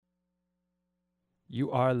You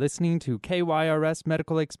are listening to KYRS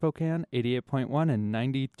Medical Lake Spokane, 88.1 and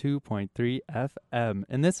 92.3 FM.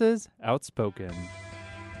 And this is Outspoken.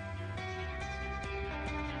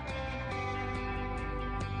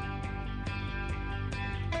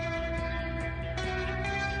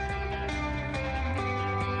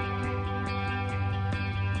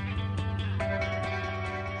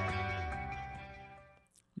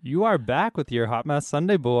 You are back with your Hot Mess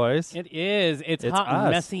Sunday, boys. It is. It's hot,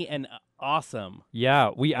 us. messy, and awesome. Yeah,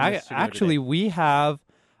 we In the studio actually today. we have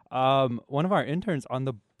one of our interns on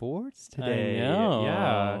the boards today. I know.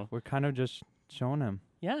 Yeah, we're kind of just showing him.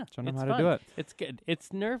 Yeah, Showing him it's how to fun. do it. It's good.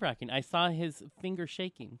 It's nerve-wracking. I saw his finger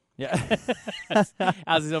shaking Yeah.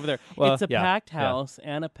 as he's over there. Well, it's a yeah, packed yeah. house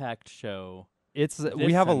and a packed show.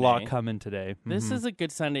 We have a lot Sunday. coming today. This Mhm. is a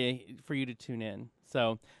good Sunday for you to tune in.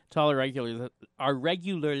 So to all our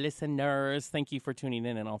regular listeners, thank you for tuning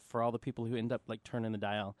in, and for all the people who end up like turning the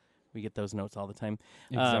dial. We get those notes all the time.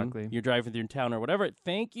 Exactly. You're driving through town or whatever.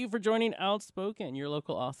 Thank you for joining Outspoken, your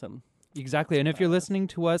local awesome. Exactly. And if you're listening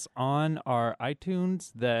to us on our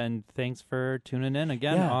iTunes, then thanks for tuning in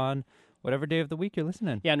again Yeah. on whatever day of the week you're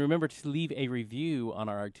listening. Yeah, and remember to leave a review on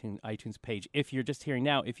our iTunes page. If you're just hearing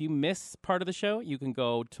now, if you miss part of the show, you can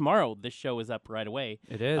go tomorrow. This show is up right away.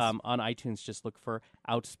 It is. On iTunes, just look for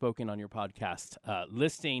Outspoken on your podcast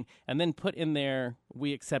listing, and then put in there,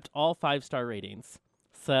 we accept all 5-star ratings.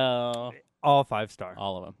 So, All 5-star.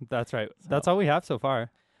 all of them. That's right. That's all we have so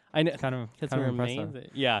far. I know. Kind of Because we're impressive.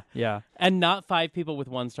 amazing. Yeah. Yeah. And not 5 people with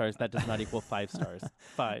 1 stars. That does not equal 5 stars.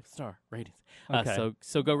 5-star ratings. Okay.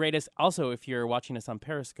 So go rate us. Also, if you're watching us on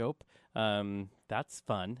Periscope, that's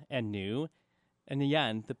fun and new. And yeah,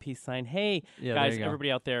 and the peace sign. Hey, Yeah, there guys, you go.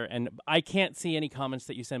 everybody out there. And I can't see any comments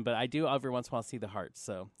that you send, but I do every once in a while see the hearts.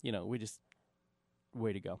 So, we just,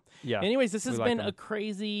 way to go. Yeah. Anyways, this we has like been them. a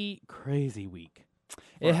crazy, crazy week. for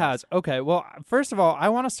It us. has. Okay. Well, first of all, I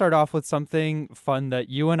want to start off with something fun that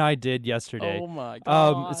you and I did yesterday. Oh, my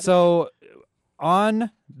God. So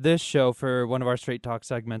on this show for one of our Straight Talk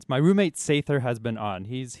segments, my roommate Sather has been on.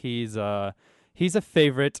 He's a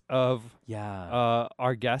favorite of Yeah.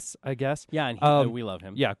 our guests, I guess. Yeah, and we love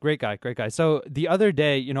him. Yeah, great guy. So the other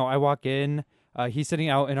day, I walk in. He's sitting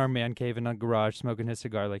out in our man cave in a garage smoking his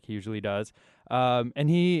cigar like he usually does. And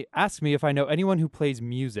he asked me if I know anyone who plays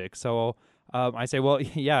music. So I say, well,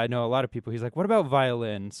 yeah, I know a lot of people. He's like, what about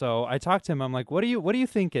violin? So I talked to him. I'm like, what are you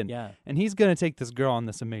thinking? Yeah. And he's going to take this girl on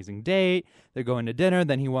this amazing date. They're going to dinner.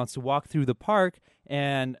 Then he wants to walk through the park.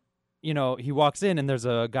 And, he walks in and there's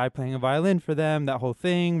a guy playing a violin for them. That whole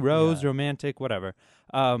thing, rose, Yeah. romantic, whatever.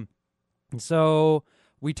 So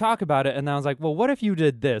we talk about it, and I was like, well, what if you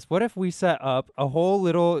did this? What if we set up a whole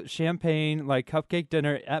little champagne, like cupcake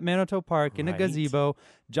dinner at Manitou Park in a Right. gazebo?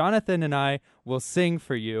 Jonathan and I will sing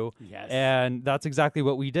for you. Yes. And that's exactly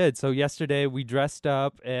what we did. So yesterday we dressed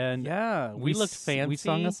up and Yeah, we looked fancy. We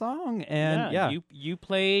sung a song, and yeah. You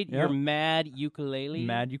played your Yep. mad ukulele.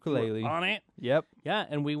 Mad You were ukulele. on it. Yep. Yeah,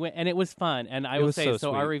 and we went, and it was fun. And I It will was say,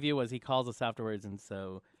 so our sweet. review was he calls us afterwards, and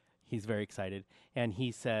so he's very excited, and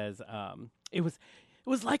he says, it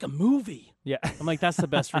was like a movie. Yeah. I'm like, that's the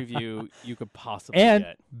best review you could possibly And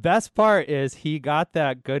get. best part is he got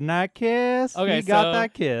that goodnight kiss. Okay, he got so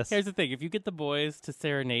that kiss. Here's the thing: if you get the boys to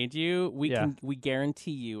serenade you, we Yeah. we guarantee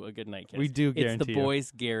you a good night kiss. We do It's the guarantee you.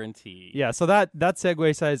 boys' guarantee. Yeah, so that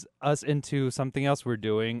segues us into something else we're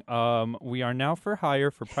doing. We are now for hire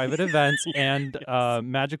for private events and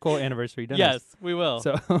magical anniversary dinners. Yes, we will.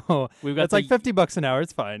 So We've got it's like the- $50 an hour.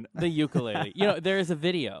 It's fine. The ukulele. There is a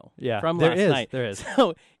video Yeah, from there last is, night. there is.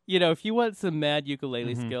 So, if you want some mad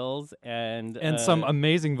ukulele skills and some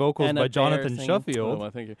amazing vocals and a by bear Jonathan singing- Sheffield. Oh, well,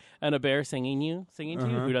 thank you. And a bear singing to you.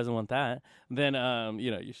 Uh-huh. Who doesn't want that? Then,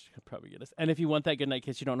 you should probably get us. And if you want that good night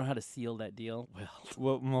kiss, you don't know how to seal that deal.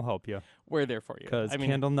 Well, We'll help you we're there for you. because I mean,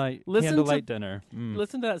 candlelight listen to- dinner. Mm.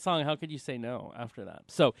 listen to that song. How could you say no after that?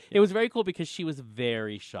 So it was very cool because she was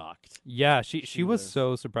very shocked. Yeah, she was was-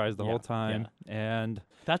 so surprised the Yeah, whole time, and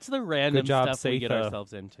That's the random Good job, stuff we get Satha.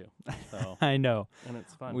 ourselves into. So, I know and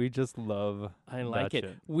it's fun. we just love. I like that it.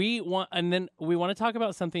 shit. We want to talk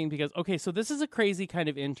about something because so this is a crazy kind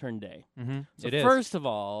of intern day. Mm-hmm. So It is. first of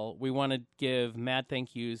all, we want to give mad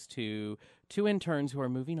thank yous to 2 interns who are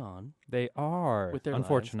moving on They are with their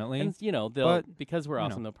unfortunately. lives. And they'll But, because we're you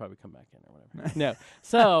awesome, know. they'll probably come back in or whatever. No,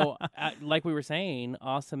 so like we were saying,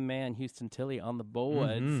 awesome man Houston Tilley on the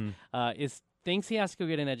boards Mhm. thinks he has to go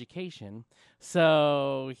get an education.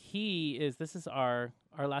 So this is our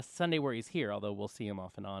last Sunday where he's here, although we'll see him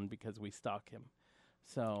off and on because we stalk him.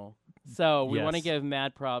 So we want to Yes. give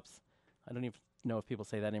mad props. I don't even know if people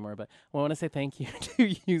say that anymore, but I want to say thank you to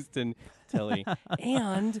Houston Tilley.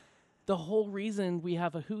 And the whole reason we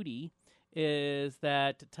have a hootie is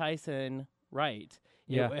that Tyson Wright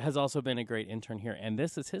has also been a great intern here, and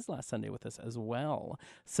this is his last Sunday with us as well.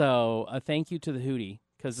 So thank you to the Hootie,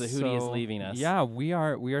 because the Hootie is leaving us. Yeah, we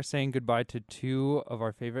are saying goodbye to two of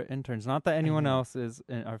our favorite interns. Not that anyone else is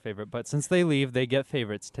our favorite, but since they leave, they get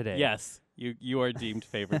favorites today. Yes, you are deemed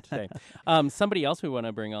favorite today. Somebody else we want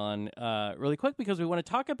to bring on really quick, because we want to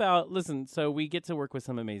talk about, listen, so we get to work with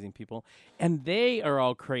some amazing people, and they are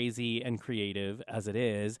all crazy and creative as it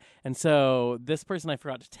is. And so this person I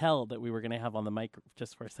forgot to tell that we were going to have on the mic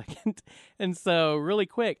just for a second. And so really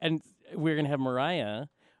quick, and we're going to have Mariah,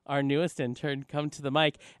 our newest intern, come to the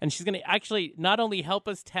mic, and she's going to actually not only help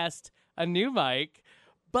us test a new mic,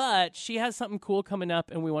 but she has something cool coming up,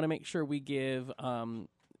 and we want to make sure we give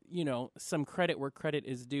some credit where credit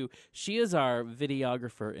is due. She is our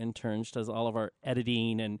videographer intern. She does all of our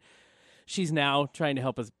editing, and she's now trying to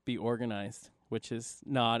help us be organized, which is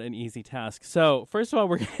not an easy task. So first of all,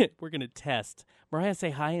 we're gonna test. Mariah, say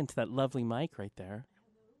hi into that lovely mic right there.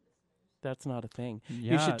 That's not a thing.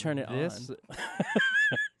 Yeah, you should turn it on.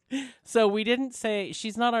 So we didn't say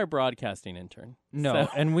she's not our broadcasting intern. No, So-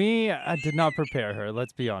 and we did not prepare her.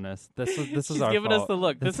 Let's be honest. This is She's our giving fault. us the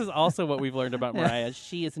look. This is also what we've learned about Mariah.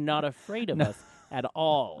 She is not afraid of us at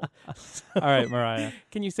all. All right, Mariah.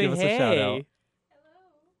 Can you say Give us hey? a shout out. Hello.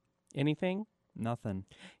 Anything? Nothing.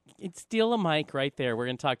 Steal a mic right there. We're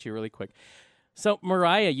going to talk to you really quick. So,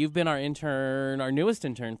 Mariah, you've been our intern, our newest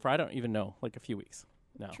intern for, I don't even know, like a few weeks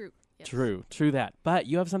now. True. Yes. True that. But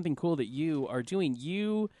you have something cool that you are doing.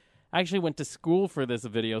 You actually went to school for this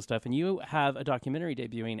video stuff, and you have a documentary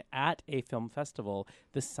debuting at a film festival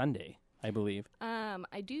this Sunday, I believe.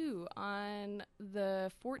 I do on the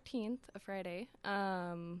 14th, a Friday,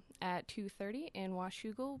 at 2:30 in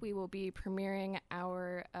Washougal. We will be premiering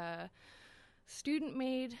our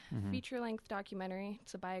student-made feature-length documentary.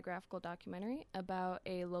 It's a biographical documentary about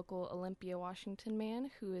a local Olympia, Washington man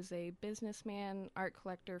who is a businessman, art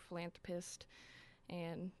collector, philanthropist,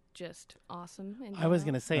 and just awesome. In I was general.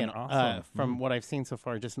 going to say, And awesome. from what I've seen so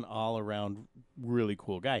far, just an all-around really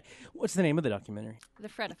cool guy. What's the name of the documentary? The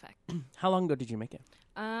Fred Effect. How long ago did you make it?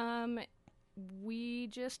 We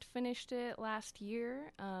just finished it last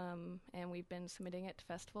year, and we've been submitting it to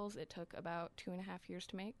festivals. It took about 2.5 years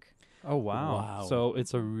to make. Oh, wow. Wow. So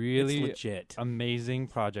it's a really It's legit. amazing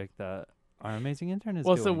project that our amazing intern is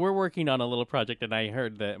Well, doing. so we're working on a little project, and I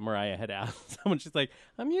heard that Mariah had asked someone. She's like,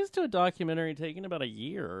 "I'm used to a documentary taking about a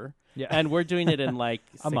year, yeah. and we're doing it in like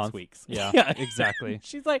A 6 month. weeks." Yeah, exactly.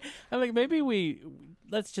 She's like, "I'm like, maybe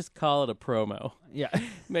let's just call it a promo. Yeah.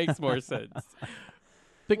 Makes more sense."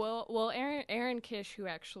 Well, Aaron Kish, who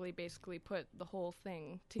actually basically put the whole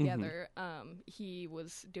thing together, he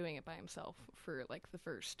was doing it by himself for like the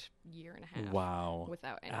first year and a half. Wow.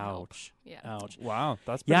 Without any help. Ouch. Yeah. Ouch. Wow.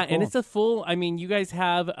 That's Yeah, pretty and cool. it's a full. I mean, you guys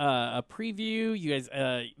have a preview. You guys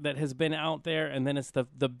that has been out there, and then it's the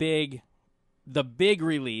big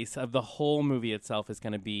release of the whole movie itself is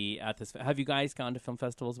going to be at this. Have you guys gone to film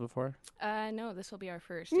festivals before? No, this will be our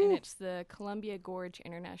first, and it's the Columbia Gorge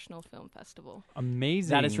International Film Festival. amazing.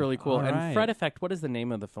 That is really cool. All And right. Fred Effect. What is the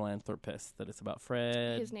name of the philanthropist that it's about?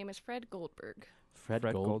 His name is Fred Goldberg. Fred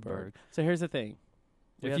Fred Goldberg. Goldberg. So here's the thing.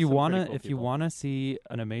 We If have you some wanna, pretty cool if you people. wanna see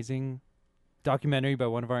an amazing documentary by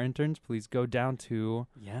one of our interns, please go down to.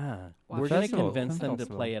 Yeah, Watch we're going to Festival. convince them to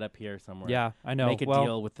Festival. play it up here somewhere. Yeah, I know. Make a well,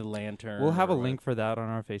 deal with the lantern. we'll have a or link for that on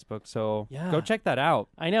our Facebook, so Yeah. go check that out.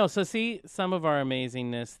 I know. So see some of our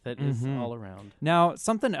amazingness that is Mhm. all around. Now,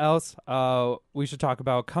 something else we should talk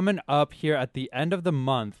about coming up here at the end of the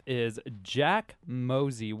month is Jack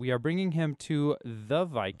Mosey. We are bringing him to the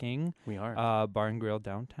Viking We are. Bar and Grill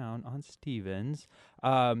downtown on Stevens.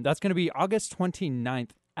 That's going to be August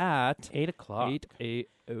 29th at 8 o'clock. 8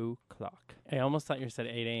 o'clock. I almost thought you said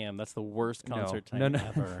 8 a.m. That's the worst concert no, time no,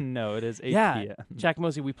 ever. no, it is 8 Yeah, p.m. Jack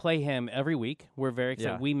Mosey, we play him every week. We're very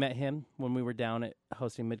excited. Yeah. We met him when we were down at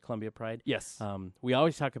hosting Mid-Columbia Pride. Yes. We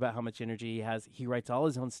always talk about how much energy he has. He writes all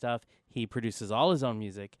his own stuff. He produces all his own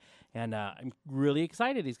music. And I'm really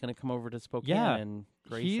excited he's going to come over to Spokane Yeah, and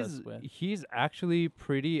grace us with. He's actually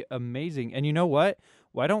pretty amazing. And you know what?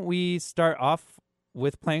 Why don't we start off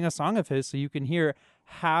with playing a song of his so you can hear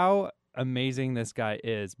how amazing this guy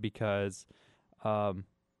is, because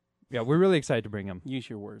yeah, we're really excited to bring him. Use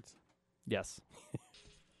your words. Yes.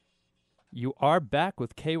 You are back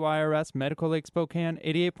with KYRS Medical Lake Spokane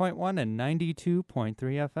 88.1 and 92.3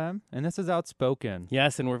 FM, and this is Outspoken.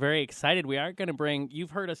 Yes, and we're very excited. We are going to bring,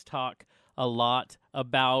 you've heard us talk a lot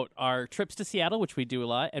about our trips to Seattle, which we do a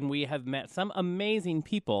lot, and we have met some amazing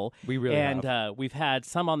people. We really and have. we've had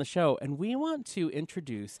some on the show, and we want to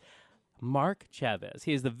introduce Mark Chavez.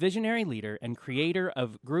 He is the visionary leader and creator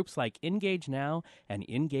of groups like Engage Now and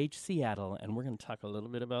Engage Seattle, and we're going to talk a little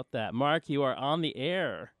bit about that. Mark, you are on the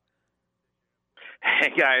air.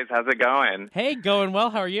 Hey guys, how's it going? Hey, going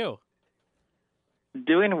well. How are you?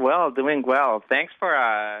 Doing well. Thanks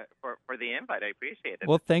for the invite. I appreciate it.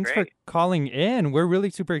 Well, This is thanks for great. calling in. We're really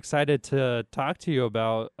super excited to talk to you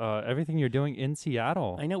about everything you're doing in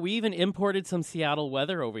Seattle. I know we even imported some Seattle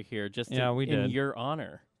weather over here just Yeah, we in did. your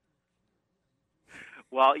honor.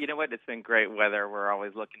 Well, you know what? It's been great weather. We're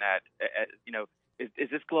always looking at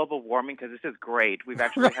is this global warming? Because this is great. We've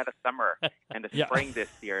actually had a summer and a Yeah. spring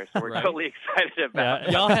this year, so we're Right. totally excited about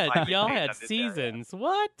Yeah. Y'all had climate change had in this area. seasons.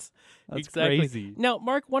 What? That's exactly. crazy. Now,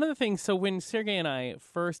 Mark, one of the things, so when Sergey and I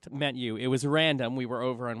first met you, it was random. We were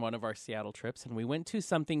over on one of our Seattle trips, and we went to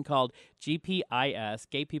something called GPIS,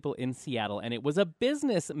 Gay People in Seattle, and it was a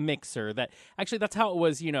business mixer that, actually, that's how it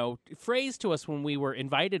was, phrased to us when we were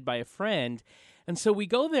invited by a friend. And so we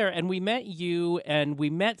go there, and we met you, and we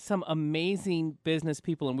met some amazing business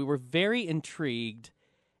people, and we were very intrigued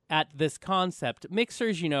at this concept.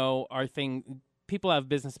 Mixers, are thing. People have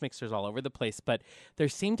business mixers all over the place, but there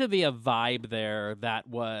seemed to be a vibe there that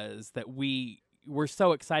we were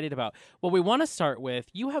so excited about. Well, we want to start with,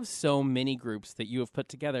 you have so many groups that you have put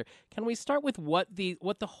together. Can we start with what the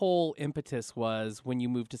whole impetus was when you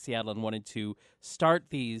moved to Seattle and wanted to start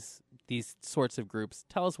these sorts of groups?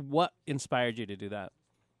 Tell us what inspired you to do that.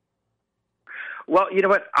 Well, you know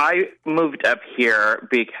what? I moved up here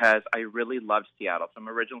because I really loved Seattle. So I'm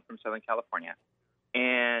originally from Southern California,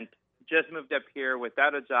 and just moved up here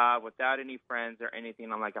without a job, without any friends or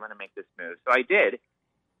anything. I'm like, I'm going to make this move. So I did.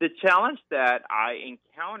 The challenge that I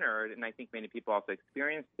encountered, and I think many people also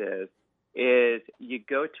experience this, is you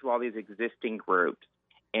go to all these existing groups,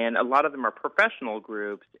 and a lot of them are professional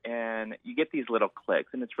groups, and you get these little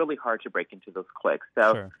cliques, and it's really hard to break into those cliques.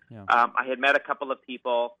 So Sure. Yeah. I had met a couple of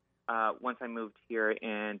people once I moved here,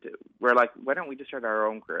 and we're like, why don't we just start our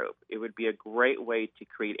own group? It would be a great way to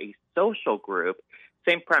create a social group.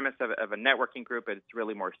 Same premise of a networking group, but it's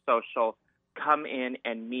really more social. Come in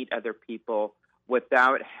and meet other people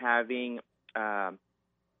without having,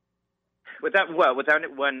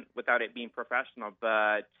 without it being professional,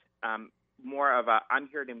 but more of a, I'm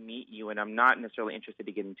here to meet you, and I'm not necessarily interested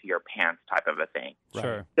to get into your pants type of a thing. Right.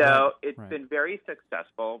 Sure. So it's Right. been very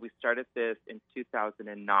successful. We started this in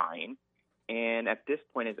 2009, and at this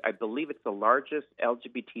point, I believe it's the largest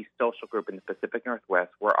LGBT social group in the Pacific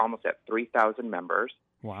Northwest. We're almost at 3,000 members,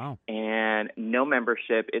 Wow. and no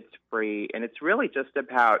membership. It's free, and it's really just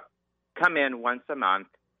about come in once a month,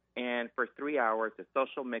 and for 3 hours, a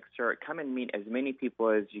social mixer, come and meet as many people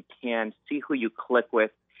as you can, see who you click with,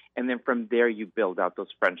 and then from there, you build out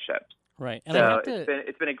those friendships. Right. And So I have to,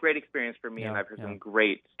 it's been a great experience for me, and Yeah, I've heard yeah. some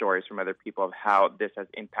great stories from other people of how this has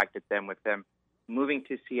impacted them with them moving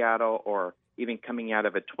to Seattle or even coming out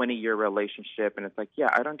of a 20-year relationship. And it's like, yeah,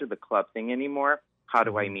 I don't do the club thing anymore. How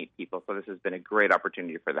do I Mhm. meet people? So this has been a great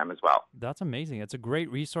opportunity for them as well. That's amazing. It's a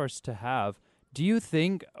great resource to have. Do you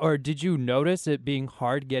think, or did you notice it being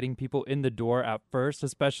hard getting people in the door at first?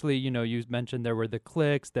 Especially, you mentioned there were the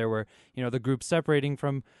cliques, there were, the groups separating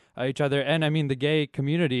from each other. And I mean, the gay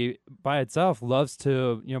community by itself loves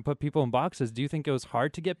to, put people in boxes. Do you think it was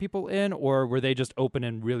hard to get people in, or were they just open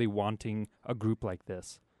and really wanting a group like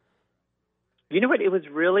this? You know what?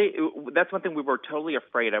 That's one thing we were totally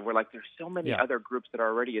afraid of. We're like, there's so many Yeah. other groups that are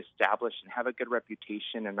already established and have a good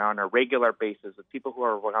reputation and are on a regular basis with people who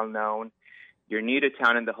are well known. You're new to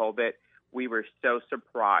town and the whole bit. We were so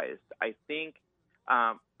surprised. I think,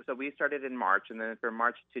 so we started in March, and then from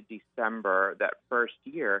March to December, that first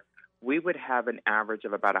year, we would have an average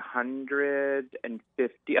of about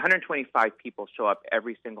 125 people show up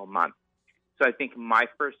every single month. So I think my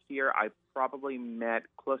first year, I probably met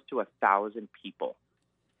close to 1,000 people.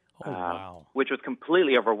 oh, wow. Which was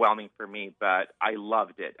completely overwhelming for me, but I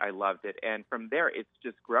loved it. And from there, it's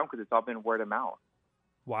just grown because it's all been word of mouth.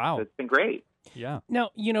 Wow. So it's been great. Yeah.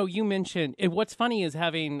 Now, you mentioned, what's funny is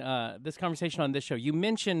having this conversation on this show, you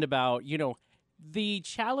mentioned about, the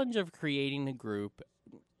challenge of creating a group,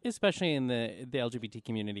 especially in the LGBT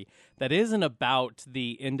community, that isn't about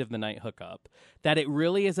the end of the night hookup, that it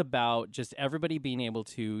really is about just everybody being able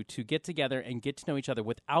to get together and get to know each other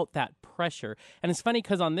without that pressure. And it's funny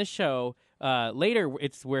because on this show, later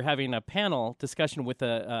we're having a panel discussion with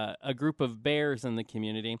a group of bears in the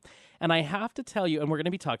community. And I have to tell you, and we're going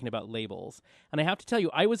to be talking about labels, and I have to tell you,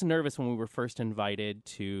 I was nervous when we were first invited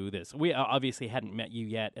to this. We obviously hadn't met you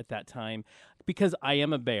yet at that time, because I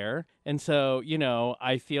am a bear, and so,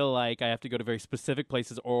 I feel like I have to go to very specific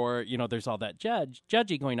places, or, there's all that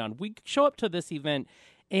judgy going on. We show up to this event,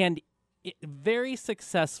 and very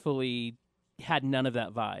successfully had none of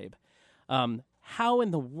that vibe. How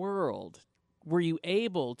in the world were you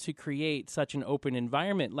able to create such an open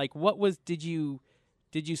environment? Like, did you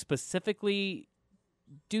specifically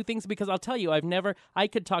do things? Because I'll tell you, I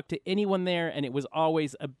could talk to anyone there, and it was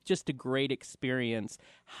always just a great experience.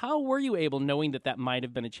 How were you able, knowing that might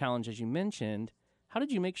have been a challenge, as you mentioned, how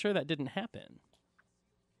did you make sure that didn't happen?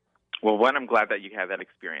 Well, one, I'm glad that you had that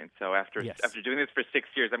experience. So after doing this for 6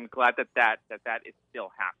 years, I'm glad that is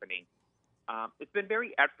still happening. It's been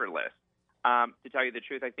very effortless. To tell you the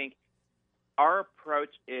truth, I think our approach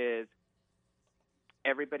is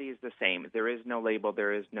everybody is the same. There is no label.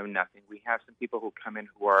 There is no nothing. We have some people who come in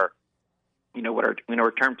who are, what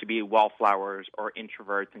are termed to be wallflowers or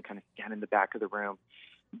introverts and kind of stand in the back of the room.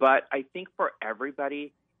 But I think for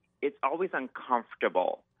everybody, it's always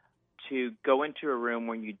uncomfortable to go into a room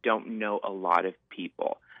when you don't know a lot of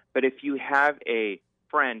people. But if you have a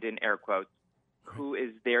friend, in air quotes, who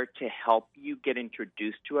is there to help you get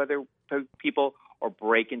introduced to other people or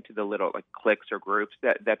break into the little cliques or groups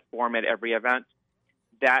that form at every event,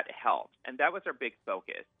 that helps. And that was our big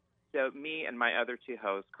focus. So me and my other two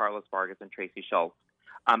hosts, Carlos Vargas and Tracy Schultz,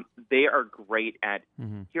 they are great at,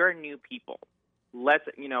 here are new people. Let's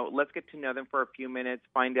get to know them for a few minutes,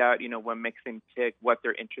 find out, what makes them tick, what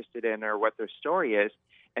they're interested in, or what their story is.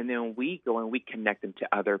 And then we go and we connect them to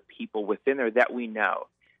other people within there that we know.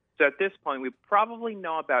 So at this point, we probably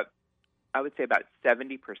know about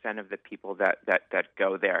 70% of the people that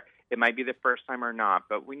go there. It might be the first time or not,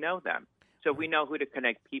 but we know them. So we know who to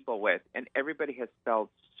connect people with. And everybody has felt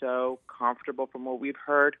so comfortable from what we've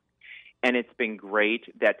heard. And it's been great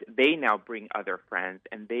that they now bring other friends,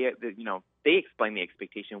 and they explain the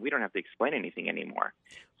expectation. We don't have to explain anything anymore.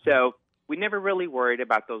 So we never really worried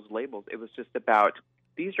about those labels. It was just about,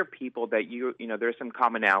 these are people that there's some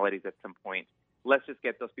commonalities at some point. Let's just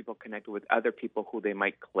get those people connected with other people who they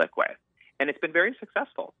might click with. And it's been very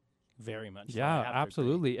successful. Very much. Yeah,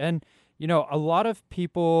 absolutely. And, a lot of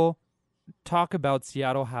people talk about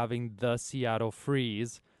Seattle having the Seattle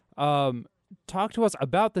Freeze. Talk to us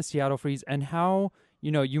about the Seattle Freeze and how,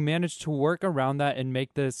 you managed to work around that and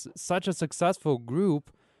make this such a successful group,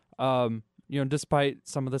 despite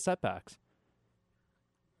some of the setbacks.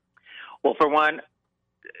 Well, for one,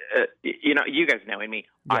 you guys know me,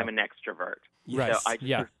 yeah. I'm an extrovert. Right. So I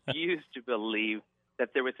just refuse to believe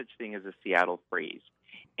that there was such a thing as a Seattle Freeze.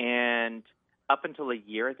 And up until a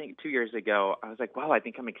year, I think 2 years ago, I was like, wow, I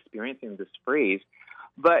think I'm experiencing this freeze.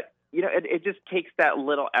 But, it just takes that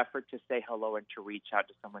little effort to say hello and to reach out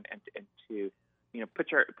to someone and to,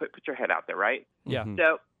 put your head out there, right? Yeah.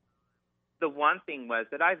 So the one thing was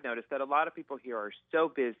that I've noticed that a lot of people here are so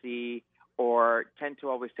busy or tend to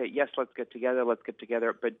always say, yes, let's get together,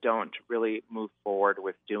 but don't really move forward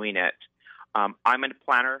with doing it. I'm a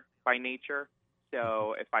planner by nature.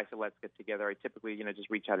 So if I say let's get together, I typically, just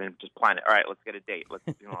reach out and just plan it. All right, let's get a date. Let's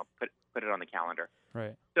put it on the calendar.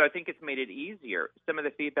 Right. So I think it's made it easier. Some of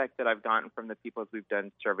the feedback that I've gotten from the people as we've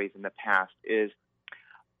done surveys in the past is,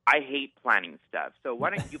 I hate planning stuff. So why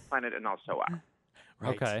don't you plan it and I'll show up?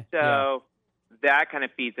 Right. Okay. So that kind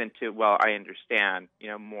of feeds into, well, I understand,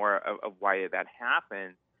 more of why that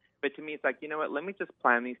happens. But to me, it's like, what, let me just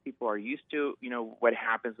plan. These people are used to, what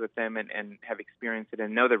happens with them and have experienced it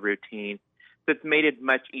and know the routine. So it's made it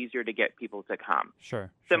much easier to get people to come.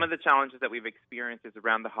 Sure. Some of the challenges that we've experienced is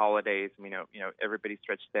around the holidays. Everybody's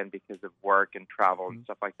stretched thin because of work and travel and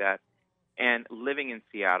stuff like that. And living in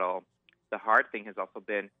Seattle, the hard thing has also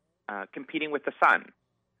been competing with the sun.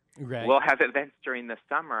 Right. We'll have events during the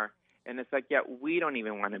summer, and it's like, we don't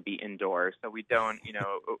even want to be indoors, so we don't.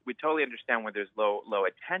 We totally understand when there's low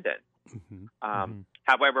attendance.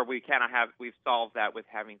 However, we've solved that with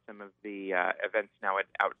having some of the events now at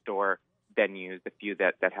outdoor venues, the few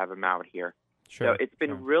that have them out here. Sure. So it's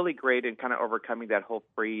been really great in kind of overcoming that whole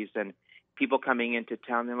freeze, and people coming into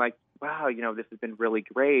town, they're like, wow, this has been really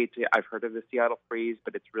great. I've heard of the Seattle Freeze,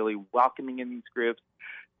 but it's really welcoming in these groups.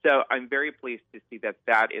 So I'm very pleased to see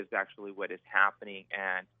that is actually what is happening,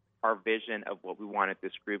 and our vision of what we wanted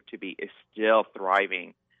this group to be is still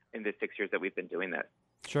thriving in the 6 years that we've been doing this.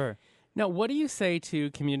 Sure. Now, what do you say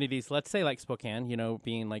to communities, let's say like Spokane,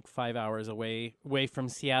 being like 5 hours away from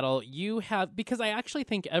Seattle? Because I actually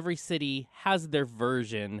think every city has their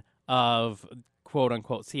version of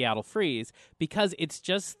quote-unquote Seattle Freeze, because it's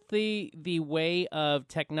just the way of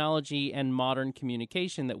technology and modern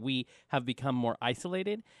communication that we have become more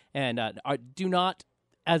isolated and do not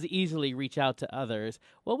as easily reach out to others.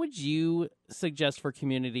 What would you suggest for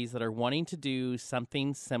communities that are wanting to do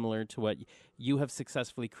something similar to what you have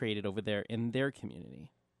successfully created over there in their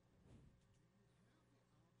community?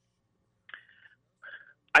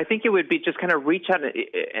 I think it would be just kind of reach out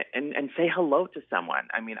and say hello to someone.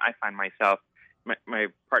 I mean, I find myself, my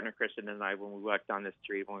partner Christian and I, when we walked down the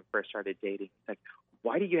street when we first started dating, it's like,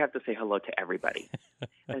 why do you have to say hello to everybody?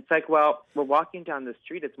 And it's like, well, we're walking down the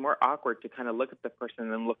street. It's more awkward to kind of look at the person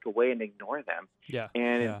and then look away and ignore them. Yeah.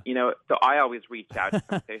 And, so I always reach out to them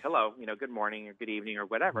and say hello, good morning or good evening or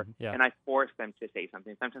whatever. Yeah. And I force them to say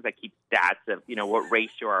something. Sometimes I keep stats of, what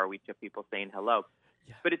ratio are we to people saying hello.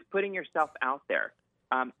 Yeah. But it's putting yourself out there.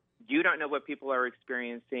 You don't know what people are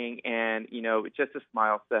experiencing, and, just a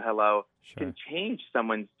smile, say hello, can change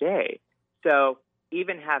someone's day. So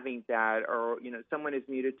even having that, or, someone is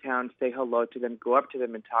new to town, say hello to them, go up to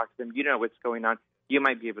them and talk to them. You know what's going on. You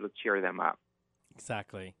might be able to cheer them up.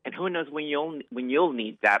 Exactly. And who knows when you'll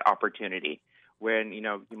need that opportunity, when,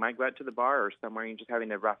 you might go out to the bar or somewhere and you're just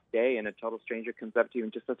having a rough day and a total stranger comes up to you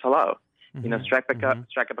and just says hello. Strike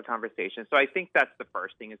up a conversation. So I think that's the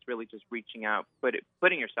first thing. It's really just reaching out,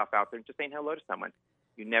 putting yourself out there and just saying hello to someone.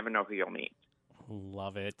 You never know who you'll meet.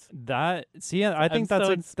 Love it. I think that's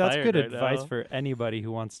good right advice now. for anybody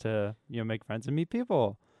who wants to, make friends and meet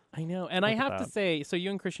people. I know. And I have to that. say, so you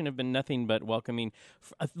and Christian have been nothing but welcoming.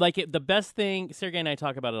 The best thing, Sergey and I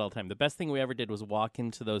talk about it all the time, the best thing we ever did was walk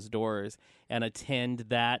into those doors and attend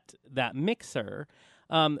that mixer.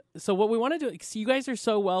 So what we want to do, so you guys are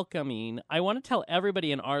so welcoming. I want to tell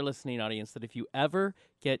everybody in our listening audience that if you ever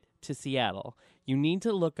get to Seattle, you need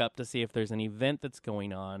to look up to see if there's an event that's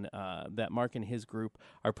going on that Mark and his group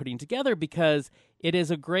are putting together, because it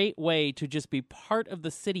is a great way to just be part of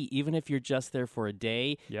the city, even if you're just there for a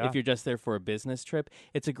day, if you're just there for a business trip.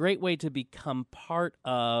 It's a great way to become part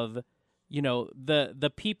of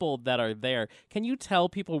the people that are there. Can you tell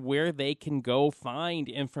people where they can go find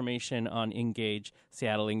information on Engage,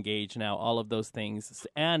 Seattle Engage now, all of those things,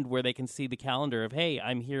 and where they can see the calendar of, hey,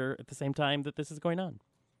 I'm here at the same time that this is going on?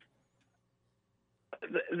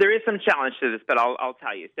 There is some challenge to this, but I'll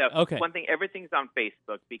tell you. So Okay. One thing, everything's on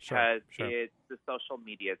Facebook because Sure. it's the social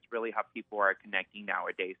media. It's really how people are connecting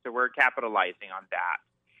nowadays. So we're capitalizing on that.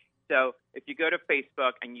 So if you go to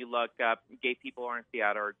Facebook and you look up Gay People Are in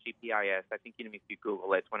Seattle or GPIS, I think if you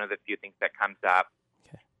Google it, it's one of the few things that comes up.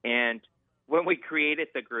 Okay. And when we created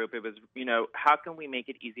the group, it was, how can we make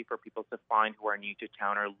it easy for people to find who are new to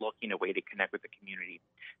town or looking a way to connect with the community?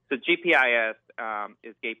 So GPIS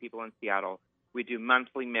is Gay People in Seattle. We do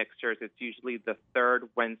monthly mixers. It's usually the third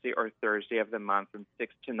Wednesday or Thursday of the month from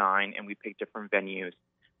 6 to 9, and we pick different venues.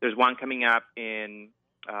 There's one coming up in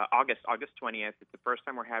August 20th. It's the first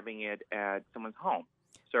time we're having it at someone's home.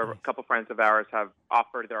 So a couple friends of ours have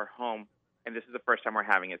offered their home, and this is the first time we're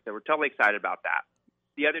having it. So we're totally excited about that.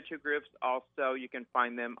 The other two groups also, you can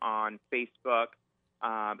find them on Facebook.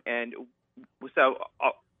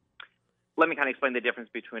 Let me kind of explain the difference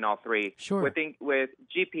between all three. Sure. With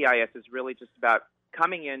GPIS, is really just about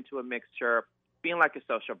coming into a mixture, being like a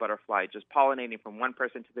social butterfly, just pollinating from one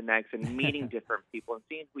person to the next and meeting different people and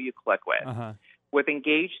seeing who you click with. Uh-huh. With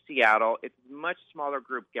Engage Seattle, it's much smaller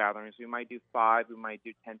group gatherings. We might do 5, we might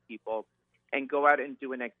do 10 people, and go out and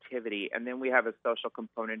do an activity. And then we have a social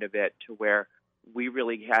component of it to where we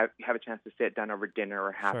really have a chance to sit down over dinner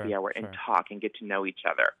or happy hour and talk and get to know each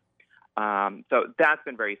other. So that's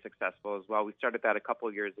been very successful as well. We started that a couple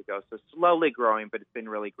of years ago, so slowly growing, but it's been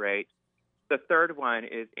really great. The third one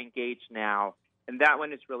is Engage Now, and that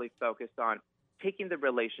one is really focused on taking the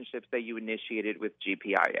relationships that you initiated with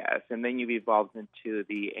GPIS, and then you've evolved into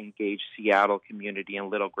the Engage Seattle community and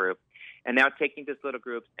little group. And now taking these little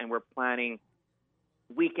groups, and we're planning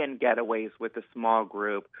weekend getaways with a small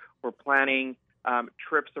group. We're planning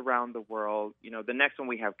trips around the world. The next one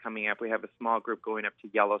we have coming up, we have a small group going up to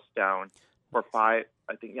Yellowstone for 5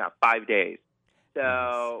 days.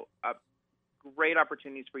 So great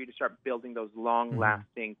opportunities for you to start building those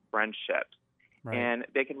long-lasting friendships. Right. And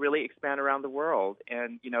they can really expand around the world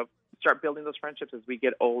and, start building those friendships as we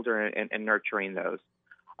get older and nurturing those.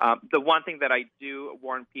 The one thing that I do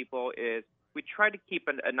warn people is we try to keep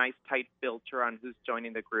a nice tight filter on who's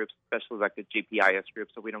joining the groups, especially like the GPIS group,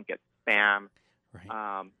 so we don't get spam.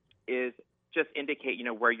 Right. Is just indicate,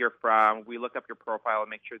 where you're from. We look up your profile and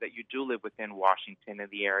make sure that you do live within Washington in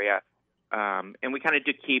the area. And we kind of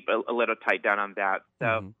do keep a little tight down on that.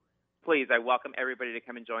 So please, I welcome everybody to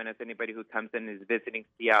come and join us. Anybody who comes in is visiting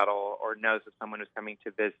Seattle or knows of someone who's coming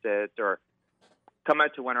to visit or come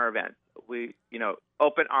out to one of our events. We,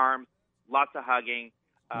 open arms, lots of hugging.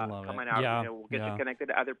 Coming out, Yeah. We'll get you connected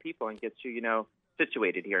to other people and get you,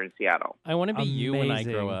 situated here in Seattle. I want to be you when I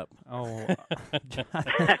grow up. Oh.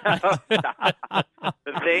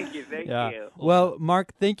 Thank you. Well,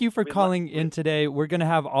 Mark, thank you for We calling love- in today. We're going to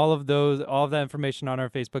have all of that information on our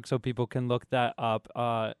Facebook so people can look that up.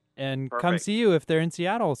 and come Perfect. see you if they're in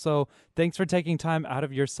Seattle. So thanks for taking time out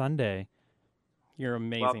of your Sunday. You're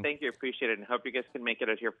amazing. Well, thank you. Appreciate it. And hope you guys can make it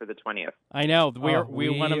out here for the 20th. I know we we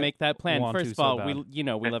want to make that plan. want First to of so all, bad.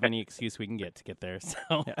 we love any excuse we can get to get there.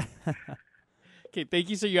 So, Yeah. okay, thank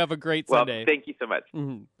you. So you have a great Well, Sunday. thank you so much.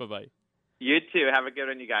 Bye bye. You too. Have a good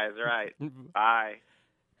one, you guys. All right. Bye.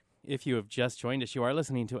 If you have just joined us, you are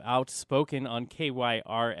listening to Outspoken on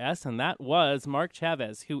KYRS, and that was Mark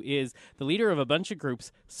Chavez, who is the leader of a bunch of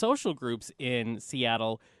groups, social groups in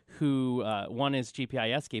Seattle, who one is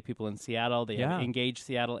GPIS, Gay People in Seattle. They have Engage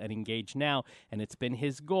Seattle and Engage Now, and it's been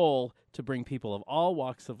his goal to bring people of all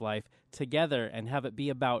walks of life together and have it be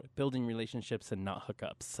about building relationships and not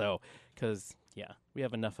hookups. So, because we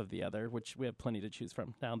have enough of the other, which we have plenty to choose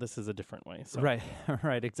from. Now, this is a different way. So. Right,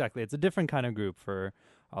 right, exactly. It's a different kind of group for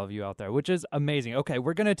all of you out there, which is amazing. Okay,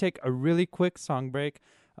 we're going to take a really quick song break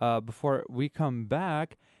before we come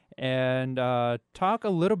back and talk a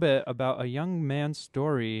little bit about a young man's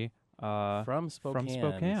story from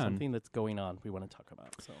Spokane. Something that's going on we want to talk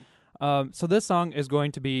about. So this song is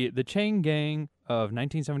going to be The Chain Gang of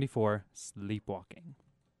 1974, Sleepwalking.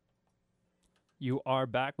 You are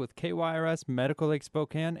back with KYRS Medical Lake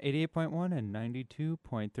Spokane, 88.1 and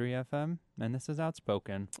 92.3 FM, and this is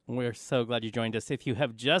Outspoken. We're so glad you joined us. If you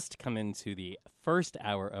have just come into the first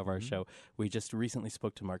hour of our show, we just recently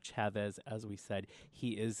spoke to Mark Chavez. As we said,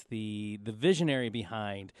 he is the visionary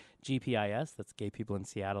behind GPIS, that's Gay People in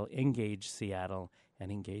Seattle, Engage Seattle,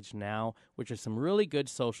 and Engage Now, which are some really good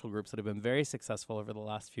social groups that have been very successful over the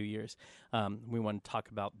last few years. We want to talk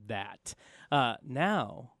about that.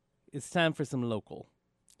 Now, it's time for some local.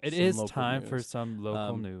 It is time news. for some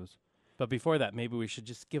local news. But before that, maybe we should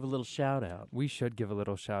just give a little shout out. We should give a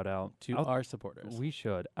little shout out to our supporters. We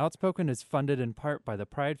should. Outspoken is funded in part by the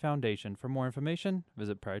Pride Foundation. For more information,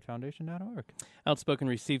 visit pridefoundation.org. Outspoken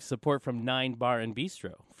receives support from 9 Bar and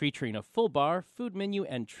Bistro, featuring a full bar, food menu,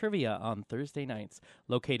 and trivia on Thursday nights,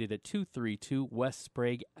 located at 232 West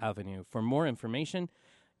Sprague Avenue. For more information,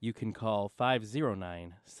 you can call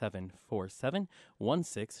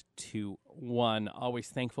 509-747-1621. Always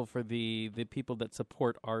thankful for the people that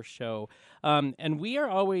support our show. And we are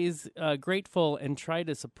always grateful and try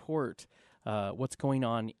to support what's going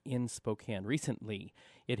on in Spokane. Recently,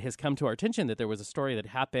 it has come to our attention that there was a story that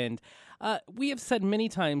happened. We have said many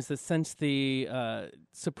times that since the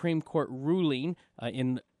Supreme Court ruling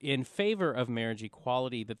in favor of marriage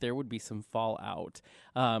equality, that there would be some fallout.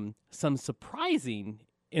 Some surprising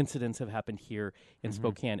incidents have happened here in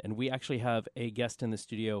Spokane, and we actually have a guest in the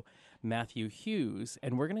studio, Matthew Hughes,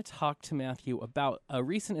 and we're going to talk to Matthew about a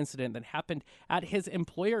recent incident that happened at his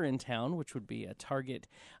employer in town, which would be a Target,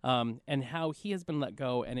 and how he has been let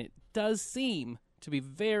go, and it does seem to be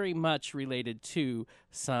very much related to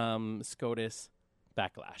some SCOTUS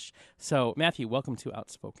backlash. So, Matthew, welcome to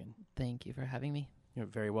Outspoken. Thank you for having me. You're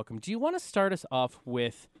very welcome. Do you want to start us off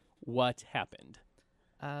with what happened?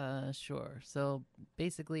 Sure. So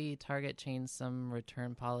basically, Target changed some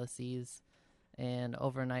return policies, and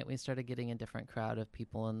overnight we started getting a different crowd of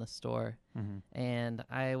people in the store. And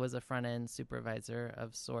I was a front-end supervisor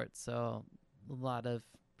of sorts, so a lot of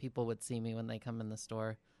people would see me when they come in the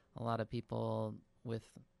store. A lot of people with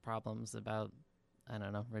problems about, I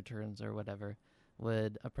don't know, returns or whatever,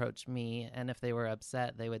 would approach me, and if they were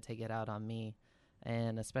upset, they would take it out on me.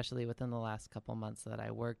 And especially within the last couple months that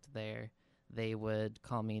I worked there, they would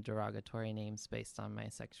call me derogatory names based on my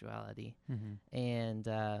sexuality. And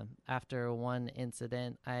after one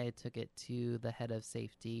incident, I took it to the head of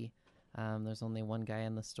safety. There's only one guy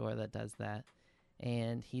in the store that does that.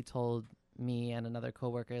 And he told me and another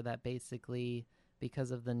coworker that basically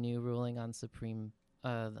because of the new ruling on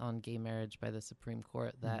on gay marriage by the Supreme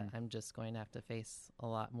Court, that I'm just going to have to face a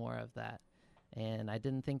lot more of that. And I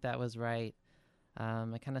didn't think that was right.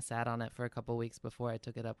 I kind of sat on it for a couple weeks before I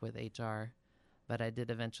took it up with HR. But I did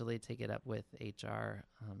eventually take it up with HR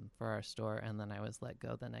for our store, and then I was let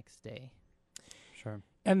go the next day. Sure.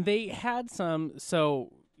 And they had some,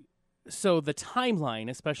 so the timeline,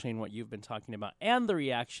 especially in what you've been talking about, and the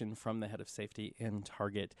reaction from the head of safety in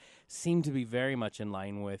Target seemed to be very much in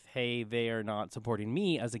line with, hey, they are not supporting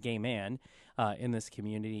me as a gay man in this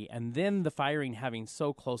community. And then the firing having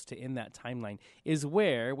so close to in that timeline is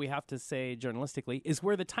where, we have to say journalistically, is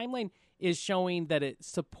where the timeline is showing that it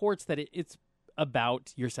supports that it's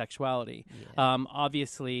about your sexuality.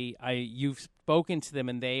 Obviously, you've spoken to them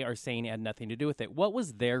and they are saying it had nothing to do with it. What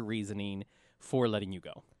was their reasoning for letting you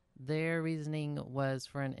go? Their reasoning was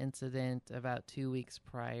for an incident about 2 weeks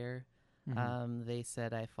prior. They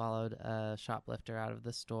said I followed a shoplifter out of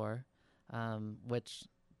the store, which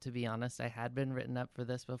to be honest, I had been written up for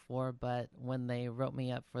this before, but when they wrote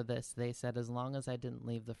me up for this, they said as long as I didn't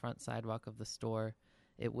leave the front sidewalk of the store,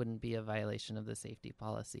 it wouldn't be a violation of the safety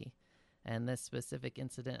policy. And this specific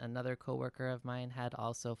incident, another coworker of mine had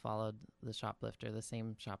also followed the shoplifter, the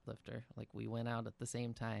same shoplifter. Like, we went out at the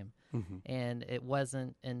same time. Mm-hmm. And it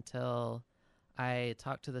wasn't until I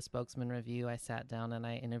talked to the Spokesman Review, I sat down and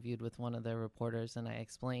I interviewed with one of the reporters, and I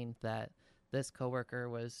explained that this coworker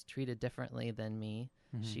was treated differently than me.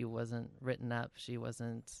 Mhm. She wasn't written up. She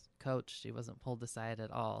wasn't coached. She wasn't pulled aside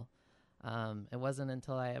at all. It wasn't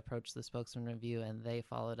until I approached the Spokesman Review and they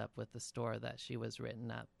followed up with the store that she was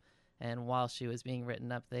written up. And while she was being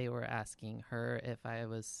written up, they were asking her if I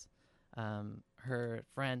was her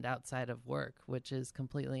friend outside of work, which is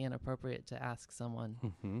completely inappropriate to ask someone.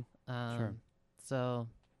 Mm-hmm. Sure. So,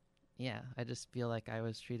 yeah, I just feel like I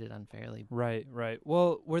was treated unfairly. Right.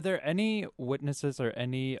 Well, were there any witnesses or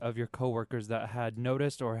any of your coworkers that had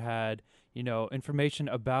noticed or had, information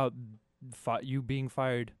about you being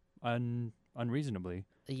fired unreasonably?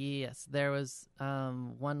 Yes, there was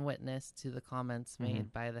one witness to the comments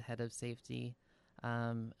made by the head of safety,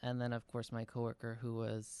 and then of course my coworker who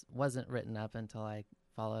wasn't written up until I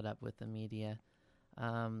followed up with the media.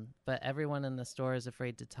 But everyone in the store is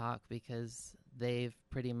afraid to talk because they've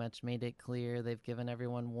pretty much made it clear. They've given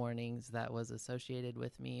everyone warnings that was associated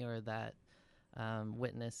with me or that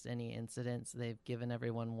witnessed any incidents. They've given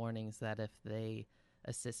everyone warnings that if they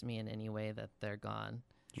assist me in any way that they're gone.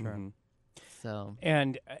 Sure. Mm-hmm. So,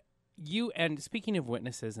 And and speaking of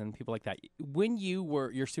witnesses and people like that, when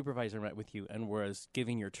your supervisor met with you and was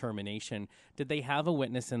giving your termination, did they have a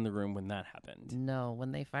witness in the room when that happened? no,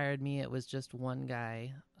 when they fired me, it was just one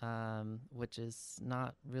guy, which is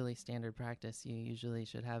not really standard practice. You usually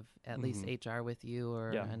should have at least HR with you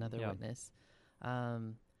or another witness.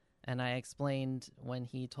 And I explained when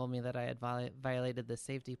he told me that I had violated the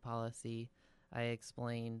safety policy, I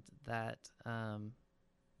explained that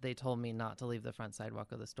they told me not to leave the front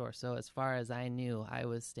sidewalk of the store. So as far as I knew, I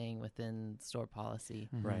was staying within store policy.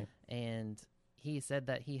 Mhm. Right. And he said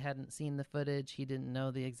that he hadn't seen the footage. He didn't know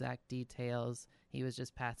the exact details. He was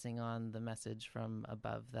just passing on the message from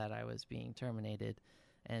above that I was being terminated.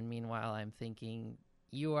 And meanwhile, I'm thinking,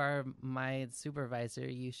 you are my supervisor.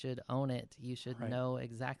 You should own it. You should know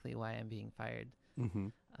exactly why I'm being fired. Mm-hmm.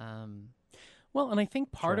 Um, Well, and I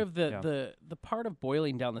think part Sure, of the part of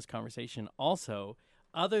boiling down this conversation also,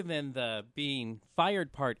 other than the being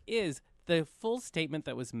fired part, is the full statement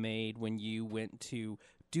that was made when you went to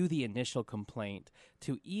do the initial complaint,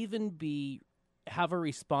 to even have a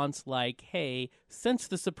response like, hey, since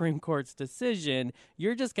the Supreme Court's decision,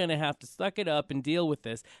 you're just going to have to suck it up and deal with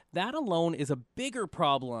this. That alone is a bigger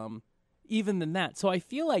problem even than that. So I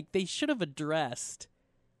feel like they should have addressed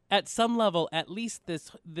at some level at least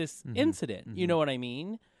this incident. You know what I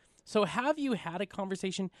mean? So have you had a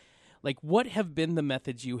conversation? Like, what have been the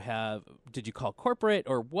methods you have? Did you call corporate,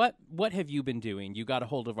 or what have you been doing? You got a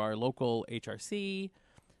hold of our local HRC?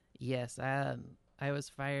 yes, I was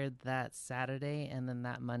fired that Saturday, and then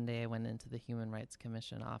that Monday I went into the Human Rights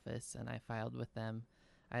Commission office and I filed with them.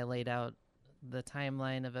 I laid out the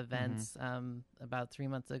timeline of events. About 3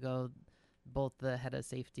 months ago, both the head of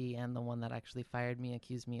safety and the one that actually fired me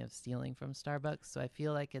accused me of stealing from Starbucks. So I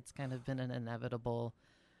feel like it's kind of been an inevitable,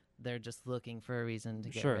 they're just looking for a reason to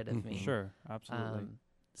get rid of me. Sure, absolutely.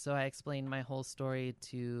 So I explained my whole story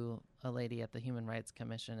to a lady at the Human Rights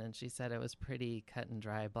Commission, and she said it was pretty cut and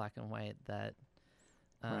dry, black and white, that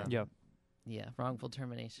wrongful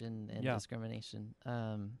termination and discrimination.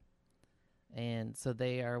 And so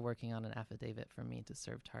they are working on an affidavit for me to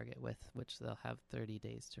serve Target with, which they'll have 30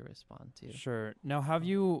 days to respond to. Sure. Now, have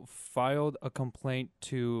you filed a complaint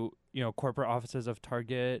to, corporate offices of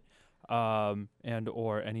Target and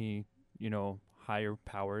or any, higher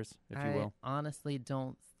powers, if you will? I honestly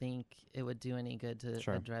don't think it would do any good to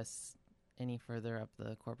Sure. address any further up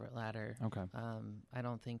the corporate ladder. Okay. I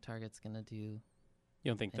don't think Target's going to do. You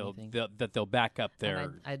don't think anything. they'll back up their...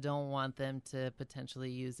 And I don't want them to potentially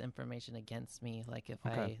use information against me. Like, if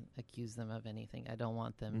I accuse them of anything, I don't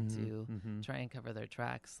want them to try and cover their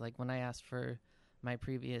tracks. Like, when I asked for my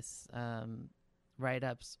previous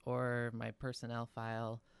write-ups or my personnel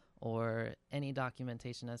file or any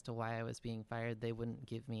documentation as to why I was being fired, they wouldn't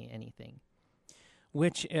give me anything.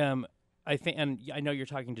 Which I think, and I know you're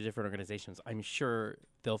talking to different organizations, I'm sure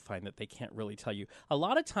they'll find that they can't really tell you. A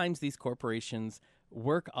lot of times these corporations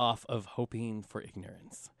work off of hoping for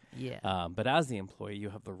ignorance. Yeah. But as the employee, you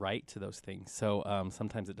have the right to those things. So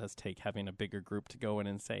sometimes it does take having a bigger group to go in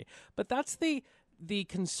and say. But that's the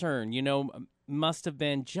concern, must have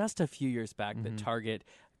been just a few years back that Target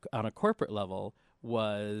on a corporate level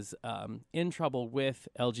was in trouble with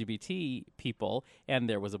LGBT people, and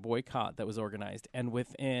there was a boycott that was organized. And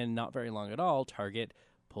within not very long at all, Target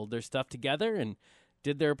pulled their stuff together and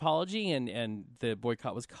did their apology, and the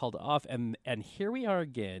boycott was called off. And here we are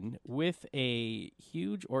again with a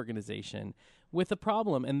huge organization with a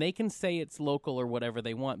problem, and they can say it's local or whatever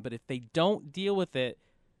they want, but if they don't deal with it,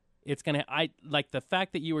 it's going to, like the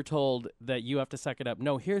fact that you were told that you have to suck it up.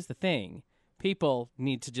 No, here's the thing. People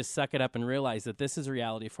need to just suck it up and realize that this is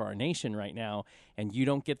reality for our nation right now, and you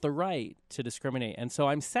don't get the right to discriminate. And so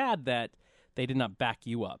I'm sad that they did not back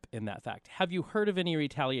you up in that fact. Have you heard of any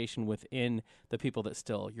retaliation within the people that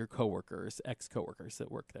still, your coworkers, ex-coworkers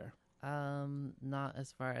that work there? Not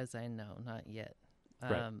as far as I know, not yet.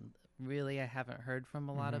 Right. Really, I haven't heard from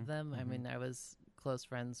a lot of them. I mean, I was close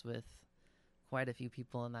friends with quite a few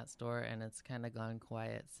people in that store, and it's kind of gone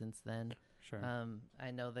quiet since then. Sure.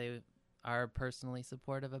 I know they are personally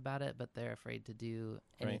supportive about it, but they're afraid to do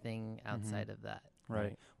anything outside of that.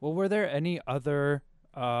 Right. Well, were there any other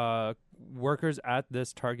workers at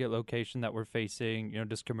this Target location that were facing,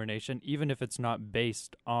 discrimination, even if it's not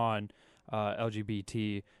based on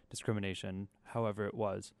LGBT discrimination, however it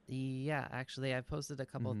was? Yeah, actually, I posted a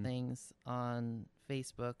couple things on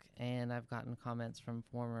Facebook, and I've gotten comments from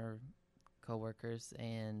former coworkers,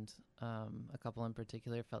 and a couple in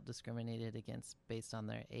particular felt discriminated against based on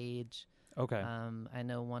their age. Okay. I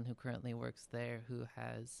know one who currently works there who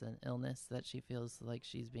has an illness that she feels like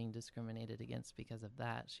she's being discriminated against because of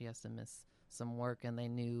that. She has to miss some work, and they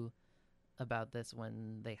knew about this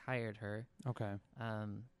when they hired her. Okay.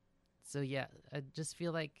 So yeah, I just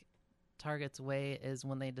feel like Target's way is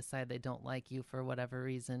when they decide they don't like you for whatever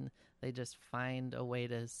reason, they just find a way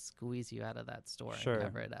to squeeze you out of that store and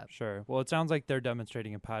cover it up. Sure. Well, it sounds like they're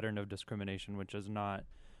demonstrating a pattern of discrimination, which is not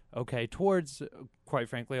okay towards, quite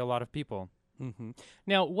frankly, a lot of people. Mm-hmm.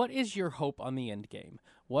 Now, what is your hope on the end game?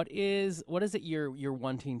 What is it you're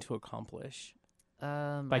wanting to accomplish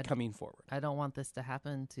by coming forward? I don't want this to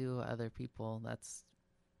happen to other people. That's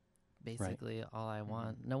basically all I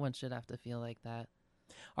want. No one should have to feel like that.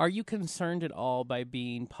 Are you concerned at all by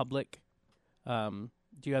being public? Do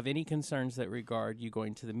you have any concerns that regard you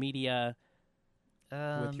going to the media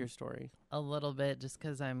with your story? A little bit, just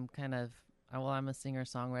because I'm kind of, I'm a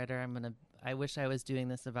singer-songwriter. I wish I was doing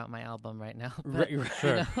this about my album right now. But,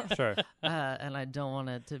 Sure, sure. And I don't want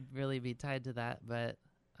it to really be tied to that, but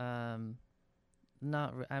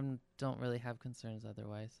don't really have concerns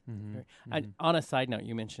otherwise. On a side note,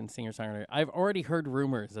 you mentioned singer-songwriter. I've already heard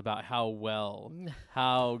rumors about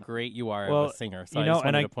how great you are as a singer. So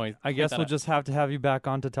I guess we'll just have to have you back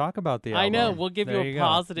on to talk about the album. I know. We'll give There you a go.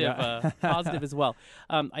 positive, Yeah. positive as well.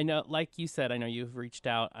 I know, like you said, I know you've reached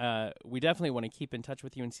out. We definitely want to keep in touch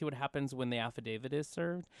with you and see what happens when the affidavit is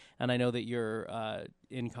served. And I know that you're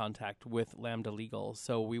in contact with Lambda Legal,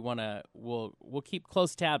 so we'll keep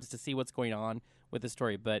close tabs to see what's going on with the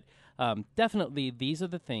story. But definitely these are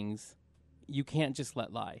the things you can't just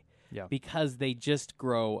let lie. Yeah. Because they just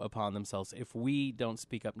grow upon themselves. If we don't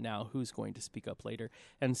speak up now, who's going to speak up later?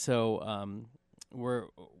 And so we're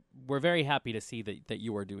very happy to see that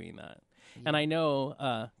you are doing that. Yeah. And I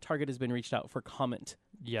know Target has been reached out for comment.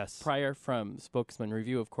 Yes. Prior from Spokesman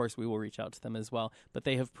Review, of course, we will reach out to them as well. But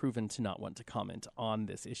they have proven to not want to comment on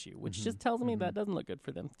this issue, which just tells me that doesn't look good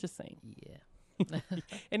for them. Just saying. Yeah.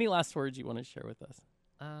 Any last words you want to share with us?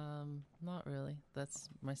 Not really. That's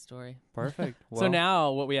my story. Perfect. So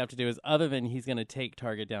now what we have to do is, other than he's going to take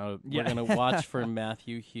Target down, we're going to watch for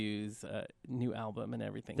Matthew Hughes' new album and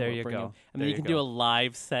everything. There you go. And then you can do a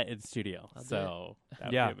live set in studio. So that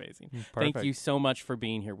would be amazing. Perfect. Thank you so much for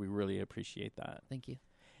being here. We really appreciate that. Thank you.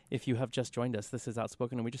 If you have just joined us, this is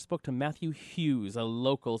Outspoken, and we just spoke to Matthew Hughes, a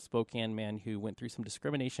local Spokane man who went through some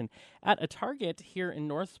discrimination at a Target here in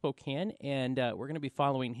North Spokane, and we're going to be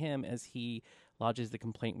following him as he lodges the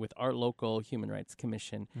complaint with our local Human Rights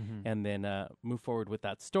Commission, and then move forward with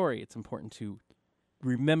that story. It's important to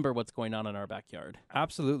remember what's going on in our backyard.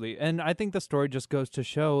 Absolutely. And I think the story just goes to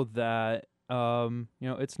show that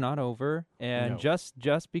it's not over, and just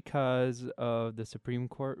because of the Supreme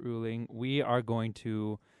Court ruling, we are going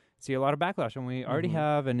to see a lot of backlash, and we already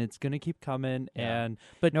have, and it's going to keep coming. Yeah. And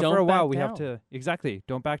but for a while we have to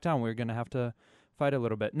don't back down. We're going to have to fight a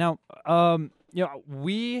little bit. Now,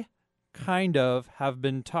 we kind of have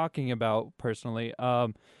been talking about personally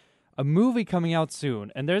a movie coming out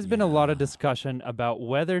soon, and there's been a lot of discussion about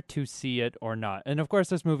whether to see it or not. And of course,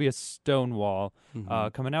 this movie is Stonewall,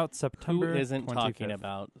 coming out September. Who isn't 25th. talking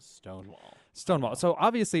about Stonewall? Stonewall. So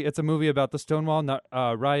obviously, it's a movie about the Stonewall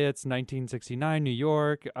riots, 1969, New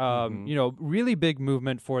York. You know, really big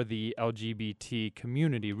movement for the LGBT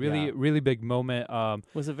community. Really big moment. It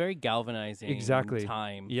was a very galvanizing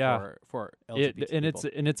time for LGBT people.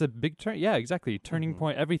 And it's a big turn. Yeah, exactly. Turning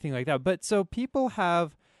point, everything like that. But so people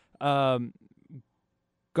have gone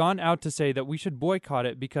out to say that we should boycott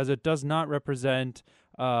it because it does not represent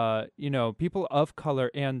people of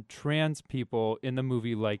color and trans people in the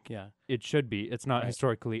movie like it should be. It's not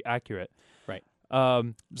historically accurate. Right.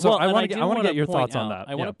 So I want to get your thoughts on that.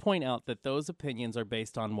 I want to point out that those opinions are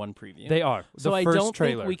based on one preview. They are. So I don't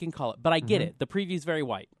think we can call it. But I get it. The preview's very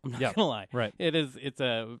white. I'm not gonna lie. Right. It's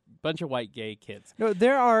a bunch of white gay kids. No,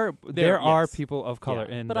 there are people of color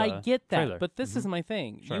in but the I get that. trailer. But this is my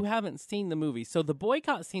thing. Sure. You haven't seen the movie. So the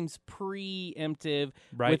boycott seems preemptive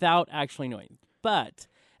Right. without actually knowing.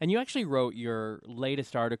 And you actually wrote your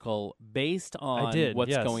latest article based on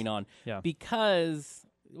what's going on. Yeah. Because,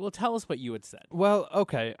 well, tell us what you had said. Well,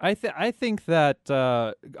 okay. I think that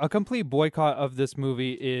a complete boycott of this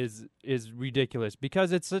movie is ridiculous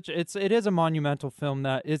because it is a monumental film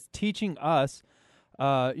that is teaching us,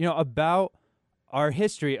 about our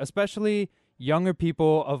history, especially younger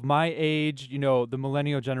people of my age, the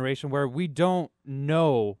millennial generation, where we don't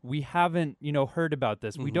know, we haven't, heard about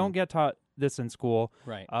this. We don't get taught this in school.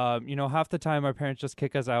 Right. Half the time our parents just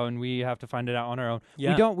kick us out and we have to find it out on our own.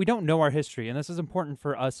 Yeah. We don't know our history, and this is important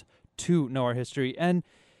for us to know our history. And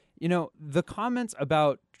the comments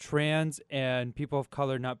about trans and people of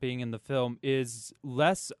color not being in the film is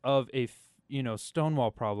less of a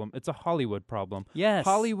Stonewall problem. It's a Hollywood problem. Yes.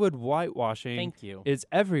 Hollywood whitewashing Thank you. is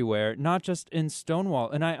everywhere, not just in Stonewall.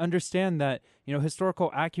 And I understand that,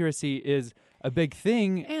 historical accuracy is a big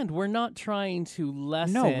thing. And we're not trying to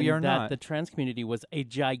lessen that not. The trans community was a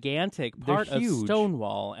gigantic part of huge.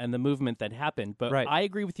 Stonewall and the movement that happened. But I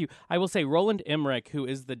agree with you. I will say Roland Emmerich, who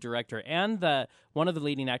is the director and one of the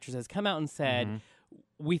leading actors, has come out and said,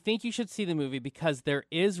 we think you should see the movie because there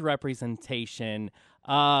is representation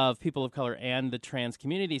of people of color and the trans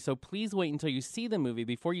community. So please wait until you see the movie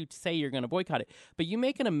before you say you're going to boycott it. But you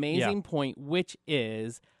make an amazing point, which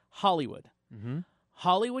is Hollywood.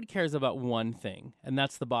 Hollywood cares about one thing, and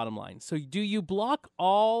that's the bottom line. So do you block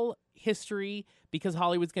all history because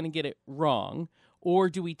Hollywood's going to get it wrong? Or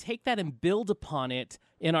do we take that and build upon it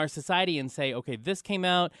in our society and say, okay, this came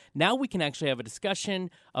out. Now we can actually have a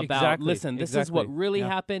discussion about, listen, this is what really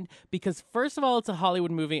happened. Because first of all, it's a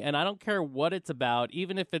Hollywood movie, and I don't care what it's about.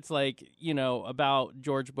 Even if it's like, about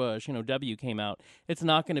George Bush, W came out. It's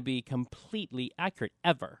not going to be completely accurate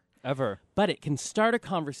ever. But it can start a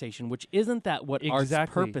conversation, which isn't that what art's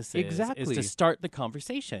purpose is to start the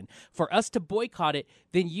conversation. For us to boycott it,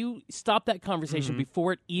 then you stop that conversation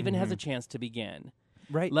before it even has a chance to begin.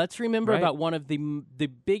 Right. Let's remember about one of the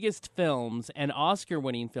biggest films and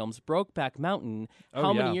Oscar-winning films, Brokeback Mountain.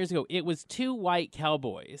 How many years ago? It was two white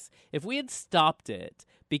cowboys. If we had stopped it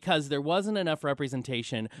because there wasn't enough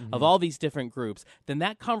representation of all these different groups, then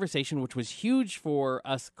that conversation, which was huge for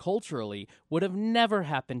us culturally, would have never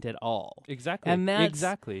happened at all. Exactly. And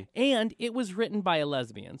and it was written by a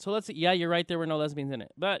lesbian. So you're right, there were no lesbians in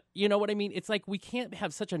it. But you know what I mean? It's like we can't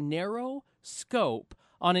have such a narrow scope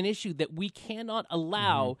on an issue that we cannot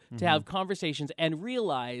allow to have conversations and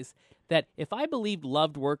realize that if I believed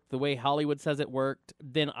love worked the way Hollywood says it worked,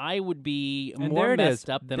 then I would be more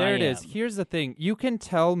messed up than I am. There it is. Here's the thing. You can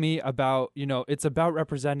tell me about, it's about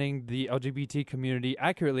representing the LGBT community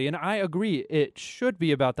accurately, and I agree it should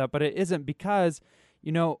be about that, but it isn't because,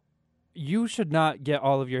 you should not get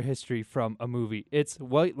all of your history from a movie. It's,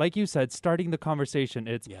 like you said, starting the conversation.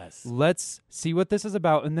 It's, let's see what this is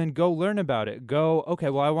about and then go learn about it. Go, okay,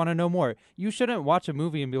 well, I want to know more. You shouldn't watch a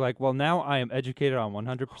movie and be like, well, now I am educated on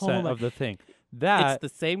 100% of the thing. It's the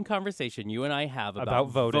same conversation you and I have about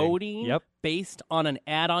voting based on an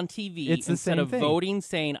ad on TV instead of voting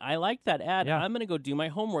saying, I like that ad, I'm going to go do my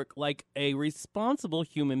homework like a responsible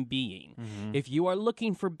human being. If you are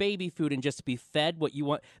looking for baby food and just to be fed what you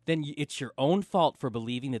want, then it's your own fault for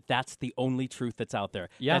believing that that's the only truth that's out there.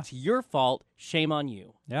 That's your fault. Shame on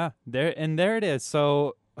you. Yeah, there it is.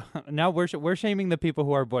 So now we're shaming the people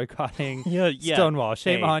who are boycotting Stonewall.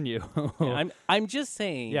 Shame on you. I'm just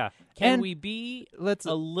saying. Can we be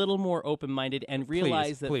a little more open-minded and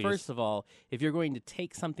realize that first of all, if you're going to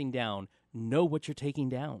take something down, know what you're taking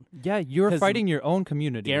down. Yeah, you're fighting your own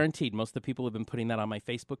community. Guaranteed. Most of the people who have been putting that on my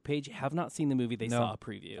Facebook page have not seen the movie. They saw a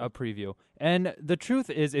preview. And the truth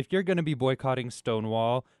is, if you're going to be boycotting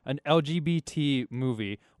Stonewall, an LGBT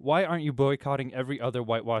movie, why aren't you boycotting every other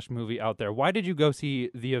whitewash movie out there? Why did you go see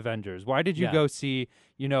The Avengers? Why did you go see,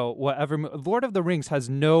 whatever? Lord of the Rings has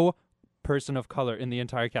no person of color in the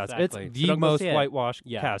entire cast. Exactly. It's So the don't go most see it. whitewashed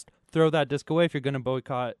Yeah. cast. Throw that disc away if you're going to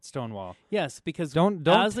boycott Stonewall. Yes, because Don't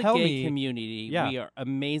as a tell gay me- community, Yeah. we are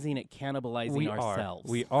amazing at cannibalizing We ourselves.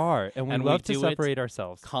 are. We are. And we And we love to do it separate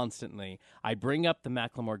ourselves. Constantly. I bring up the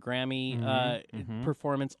Macklemore Grammy Mhm.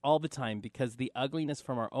 performance all the time because the ugliness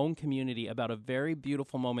from our own community about a very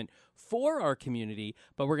beautiful moment for our community,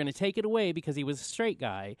 but we're going to take it away because he was a straight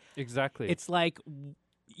guy. Exactly. It's like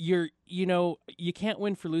you can't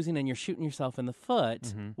win for losing and you're shooting yourself in the foot.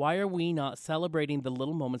 Mhm. Why are we not celebrating the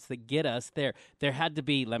little moments that get us there? There had to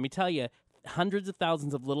be, let me tell you, hundreds of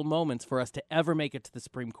thousands of little moments for us to ever make it to the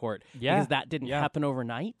Supreme Court. Yeah. Because that didn't Yeah. happen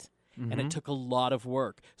overnight. And Mhm. it took a lot of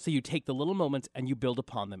work. So you take the little moments and you build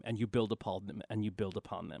upon them and you build upon them and you build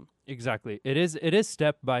upon them. Exactly. It is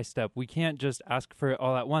step by step. We can't just ask for it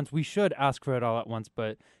all at once. We should ask for it all at once,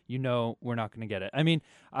 but we're not going to get it. I mean,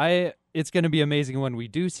 it's going to be amazing when we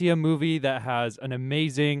do see a movie that has an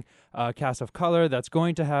amazing cast of color, that's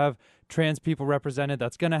going to have trans people represented,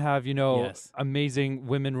 that's going to have, Yes. amazing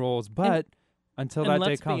women roles. But until and that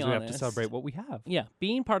day let's be comes, we have to honest. celebrate what we have. Yeah,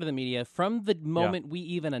 being part of the media from the moment we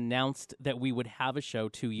even announced that we would have a show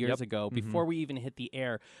 2 years Yep. ago, Mhm. before we even hit the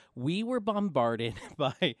air, we were bombarded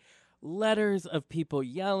by letters of people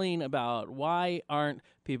yelling about why aren't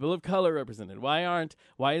people of color represented? Why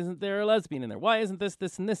isn't there a lesbian in there? Why isn't this,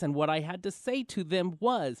 and this? And what I had to say to them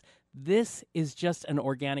was, this is just an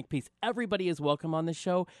organic piece. Everybody is welcome on the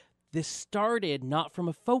show. This started not from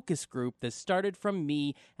a focus group. This started from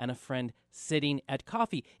me and a friend sitting at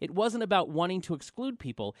coffee. It wasn't about wanting to exclude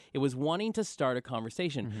people. It was wanting to start a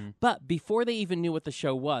conversation. But before they even knew what the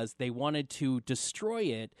show was, they wanted to destroy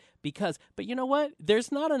it but you know what?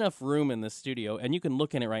 There's not enough room in the studio, and you can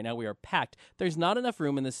look in it right now. We are packed. There's not enough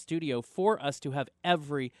room in the studio for us to have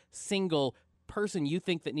every single person you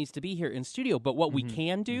think that needs to be here in studio. But what we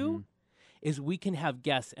can do is we can have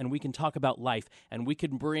guests and we can talk about life and we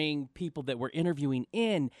can bring people that we're interviewing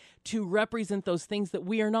in to represent those things that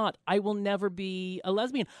we are not. I will never be a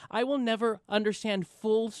lesbian. I will never understand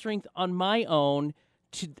full strength on my own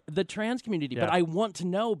to the trans community, but Yeah. I want to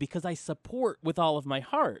know because I support with all of my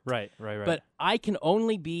heart. Right. But I can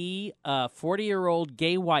only be a 40-year-old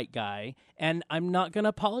gay white guy, and I'm not going to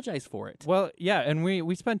apologize for it. Well, yeah, and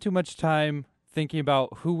we spend too much time thinking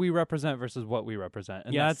about who we represent versus what we represent,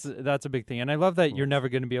 and Yes. that's a big thing. And I love that you're never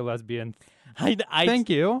going to be a lesbian. I Thank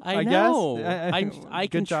you. I guess. know. I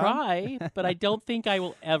can Good job. try, but I don't think I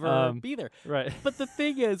will ever be there. Right. But the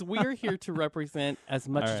thing is, we're here to represent as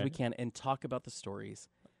much All as we right. can and talk about the stories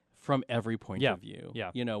from every point Yeah. of view.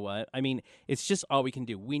 Yeah. You know what? I mean, it's just all we can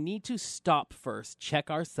do. We need to stop first, check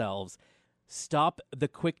ourselves, stop the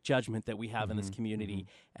quick judgment that we have in this community,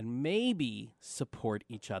 and maybe support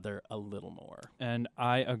each other a little more. And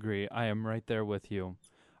I agree. I am right there with you.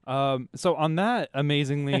 So on that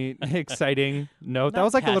amazingly exciting note, that That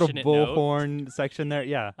was like a little passionate note. bullhorn section there.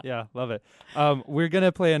 Yeah, love it. We're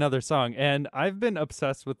gonna play another song, and I've been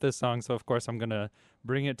obsessed with this song, so of course I'm gonna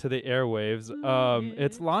bring it to the airwaves.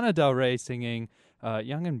 It's Lana Del Rey singing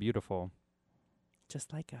 "Young and Beautiful."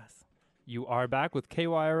 Just like us. You are back with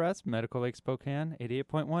KYRS, Medical Lake Spokane,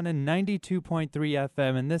 88.1 and 92.3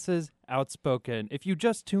 FM, and this is Outspoken. If you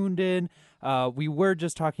just tuned in, we were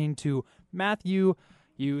just talking to Matthew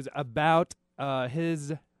Hughes about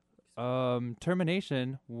his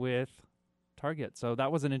termination with Target. So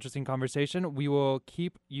that was an interesting conversation. We will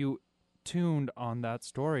keep you tuned on that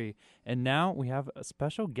story. And now we have a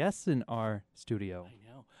special guest in our studio. I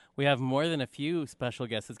know. We have more than a few special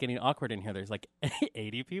guests. It's getting awkward in here. There's like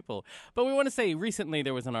 80 people. But we want to say recently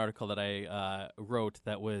there was an article that I wrote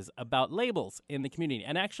that was about labels in the community.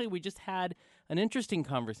 And actually we just had an interesting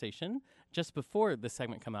conversation just before this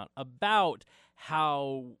segment come out about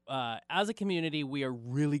how as a community we are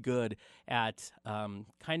really good at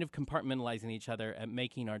kind of compartmentalizing each other, at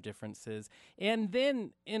making our differences. And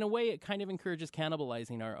then in a way it kind of encourages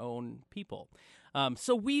cannibalizing our own people.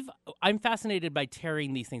 So I'm fascinated by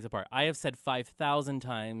tearing these things apart. I have said 5,000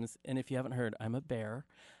 times, and if you haven't heard, I'm a bear,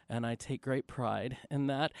 and I take great pride in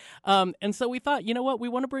that. And so we thought, you know what, we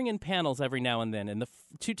want to bring in panels every now and then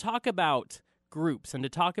to talk about groups and to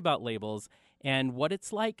talk about labels and what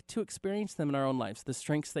it's like to experience them in our own lives, the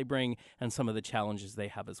strengths they bring and some of the challenges they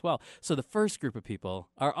have as well. So the first group of people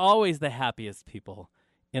are always the happiest people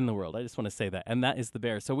in the world. I just want to say that, and that is the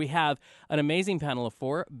bears. So we have an amazing panel of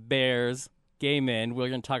 4 bears, gay men. We're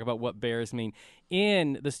going to talk about what bears mean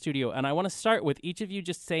in the studio. And I want to start with each of you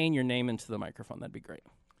just saying your name into the microphone. That'd be great.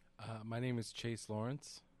 My name is Chase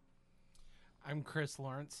Lawrence. I'm Chris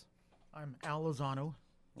Lawrence. I'm Al Lozano.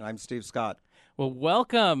 I'm Steve Scott. Well,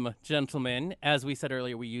 welcome, gentlemen. As we said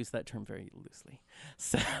earlier, we use that term very loosely.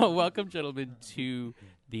 So, welcome, gentlemen, to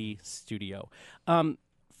the studio.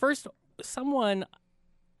 First, someone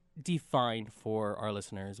define for our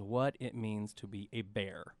listeners what it means to be a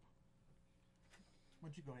bear. Why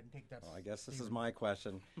don't you go ahead and take that? Well, I guess this is my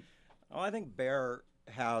question. Well, I think bear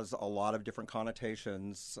has a lot of different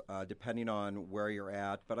connotations depending on where you're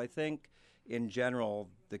at, but I think in general,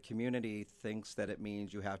 the community thinks that it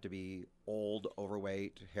means you have to be old,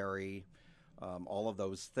 overweight, hairy, all of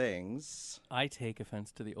those things. I take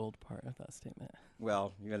offense to the old part of that statement.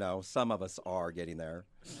 Well, some of us are getting there.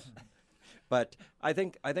 But I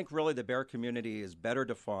think really the bear community is better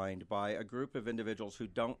defined by a group of individuals who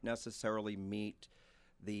don't necessarily meet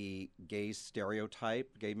the gay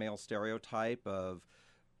male stereotype of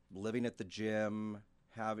living at the gym,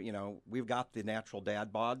 we've got the natural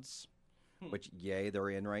dad bods, which, yay, they're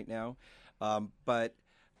in right now. But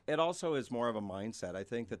it also is more of a mindset. I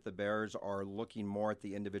think that the bears are looking more at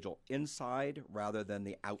the individual inside rather than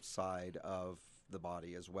the outside of the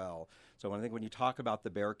body as well. So I think when you talk about the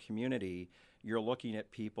bear community, you're looking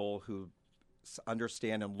at people who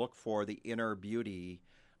understand and look for the inner beauty,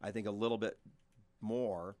 I think a little bit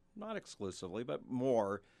more, not exclusively, but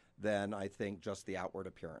more than I think just the outward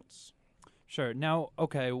appearance. Sure. Now,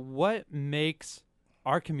 okay, what makes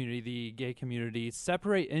our community, the gay community,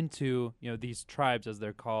 separate into, these tribes as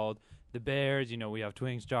they're called, the bears, we have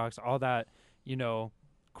twins, jocks, all that,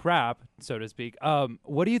 crap, so to speak.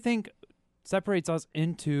 What do you think separates us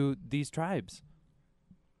into these tribes?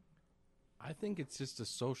 I think it's just a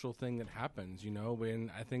social thing that happens,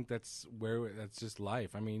 when I think that's just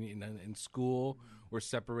life. I mean, in school, we're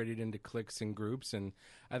separated into cliques and groups, and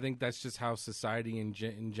I think that's just how society in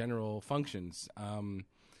general functions.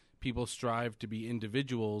 People strive to be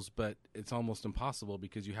individuals, but it's almost impossible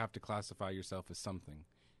because you have to classify yourself as something.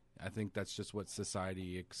 I think that's just what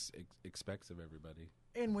society expects of everybody.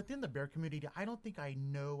 And within the bear community, I don't think I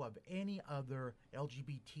know of any other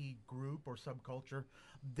LGBT group or subculture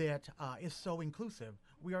that is so inclusive.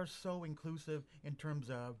 We are so inclusive in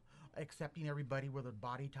terms of accepting everybody, whether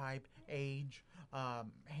body type, age,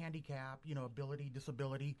 handicap, ability,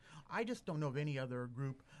 disability. I just don't know of any other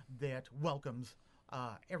group that welcomes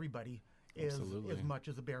everybody as much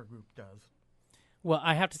as a bear group does. Well,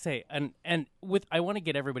 I have to say, I want to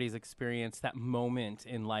get everybody's experience, that moment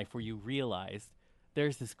in life where you realize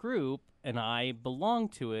there's this group and I belong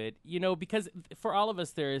to it, because for all of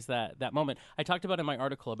us there is that moment. I talked about in my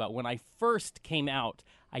article about when I first came out,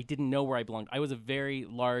 I didn't know where I belonged. I was a very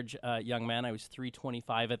large young man. I was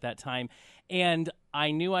 325 at that time, and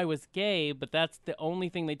I knew I was gay, but that's the only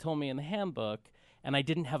thing they told me in the handbook, and I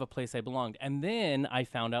didn't have a place I belonged. And then I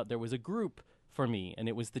found out there was a group for me, and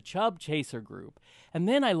it was the Chub Chaser group. And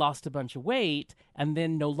then I lost a bunch of weight, and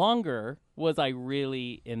then no longer was I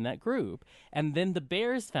really in that group. And then the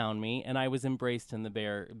bears found me, and I was embraced in the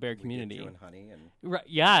bear community. You and Honey and right,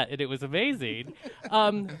 yeah, it was amazing.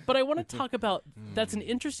 But I want to talk about, that's an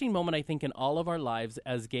interesting moment, I think, in all of our lives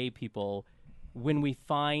as gay people, when we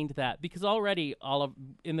find that, because already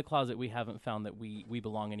in the closet we haven't found that we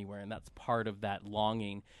belong anywhere, and that's part of that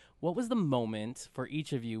longing. What was the moment for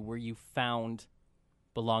each of you where you found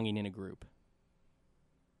belonging in a group?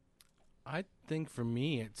 I think for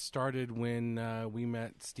me, it started when we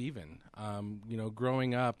met Steven.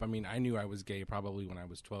 Growing up, I knew I was gay probably when I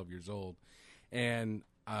was 12 years old. And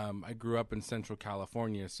I grew up in Central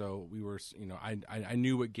California, so we were, I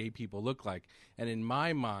knew what gay people look like. And in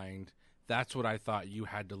my mind, that's what I thought you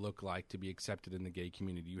had to look like to be accepted in the gay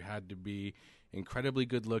community. You had to be incredibly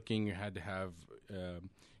good looking. You had to have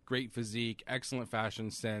great physique, excellent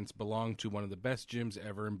fashion sense, belong to one of the best gyms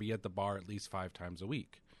ever, and be at the bar at least 5 times a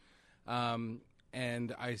week. And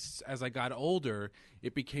as I got older,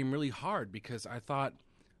 it became really hard because I thought,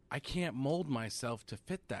 I can't mold myself to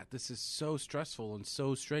fit that. This is so stressful and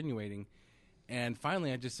so strenuating. And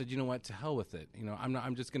finally, I just said, you know what, to hell with it.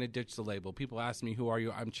 I'm just going to ditch the label. People ask me, who are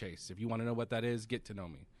you? I'm Chase. If you want to know what that is, get to know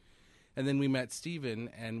me. And then we met Steven,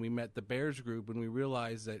 and we met the Bears group, and we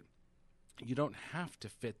realized that you don't have to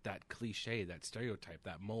fit that cliche, that stereotype,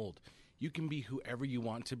 that mold. You can be whoever you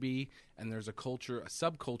want to be, and there's a culture, a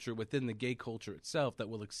subculture within the gay culture itself that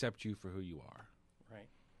will accept you for who you are. Right.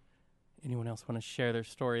 Anyone else want to share their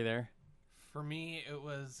story there? For me, it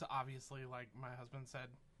was obviously, like my husband said,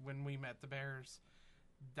 when we met the Bears,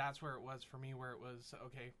 that's where it was for me, where it was,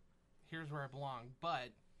 okay, here's where I belong. But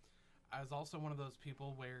I was also one of those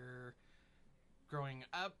people where growing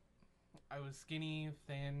up, I was skinny,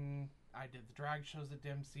 thin, I did the drag shows at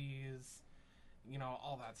Dempsey's,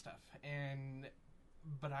 all that stuff.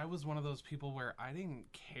 But I was one of those people where I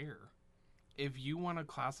didn't care if you want to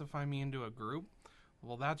classify me into a group,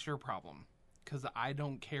 well, that's your problem. Because I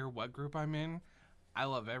don't care what group I'm in. I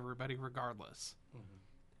love everybody regardless.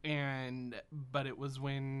 But it was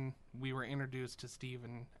when we were introduced to Steve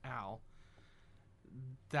and Al,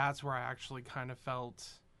 that's where I actually kind of felt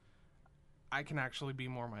I can actually be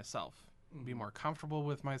more myself, be more comfortable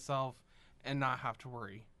with myself, and not have to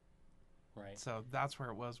worry. Right. So that's where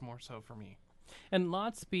it was more so for me. And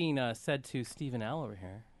lots being said to Steve and Al over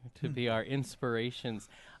here to be our inspirations.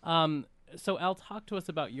 So Al, talk to us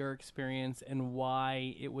about your experience and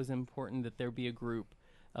why it was important that there be a group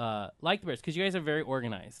like the Bears, because you guys are very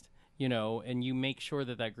organized, you know, and you make sure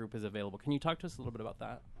that that group is available. Can you talk to us a little bit about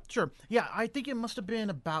that? Sure. Yeah, I think it must have been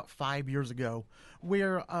about 5 years ago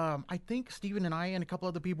where I think Stephen and I and a couple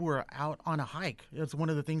other people were out on a hike. It's one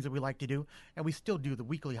of the things that we like to do, and we still do the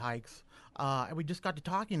weekly hikes. And we just got to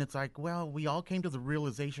talking. It's like, well, we all came to the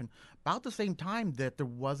realization about the same time that there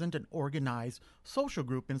wasn't an organized social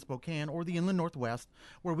group in Spokane or the Inland Northwest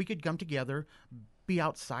where we could come together, be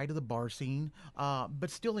outside of the bar scene, but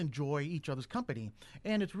still enjoy each other's company.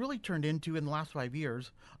 And it's really turned into, in the last 5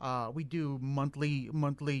 years, we do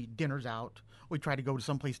monthly dinners out. We try to go to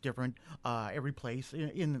someplace different every place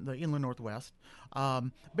in the Inland Northwest.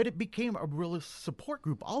 But it became a real support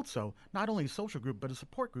group also, not only a social group, but a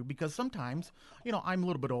support group, because sometimes, you know, I'm a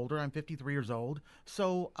little bit older. I'm 53 years old.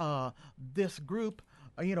 So this group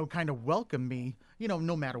kind of welcome me,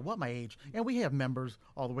 no matter what my age. And we have members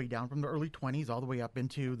all the way down from the early 20s all the way up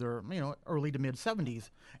into their, early to mid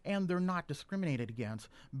 70s. And they're not discriminated against.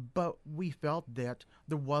 But we felt that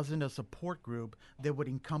there wasn't a support group that would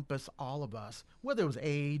encompass all of us, whether it was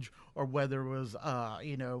age or whether it was,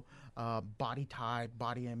 body type,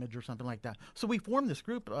 body image, or something like that. So we formed this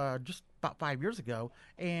group just about 5 years ago,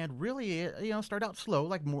 and really, started out slow,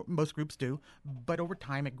 like most groups do, but over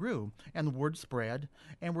time it grew, and the word spread,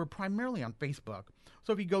 and we're primarily on Facebook.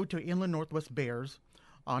 So if you go to Inland Northwest Bears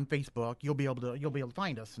on Facebook, you'll be able to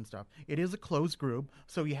find us and stuff. It is a closed group,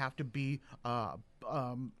 so you have to be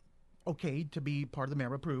okay to be part of the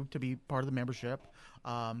member, approved to be part of the membership.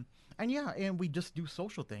 And we just do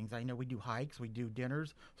social things. I know we do hikes, we do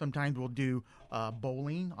dinners. Sometimes we'll do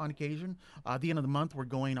bowling on occasion. At the end of the month, we're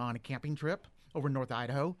going on a camping trip over North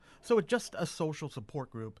Idaho. So it's just a social support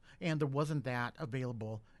group, and there wasn't that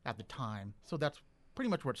available at the time. So that's pretty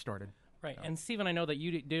much where it started. Right. And Stephen, I know that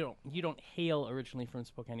you don't hail originally from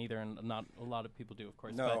Spokane either, and not a lot of people do, of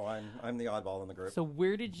course. No, I'm the oddball in the group. So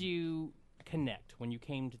where did you connect when you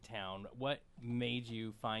came to town? What made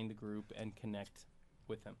you find the group and connect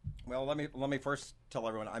with them? Well, let me first tell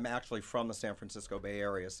everyone I'm actually from the San Francisco Bay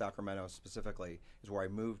Area. Sacramento specifically is where I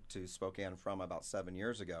moved to Spokane from about 7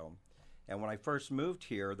 years ago. And when I first moved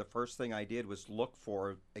here, the first thing I did was look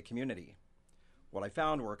for a community. What I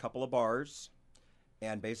found were a couple of bars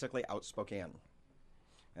and basically out Spokane.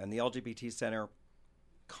 And the LGBT Center,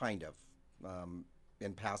 kind of.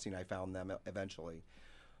 In passing, I found them eventually.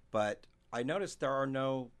 But I noticed there are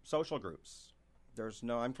no social groups.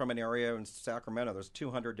 I'm from an area in Sacramento, there's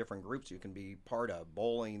 200 different groups you can be part of: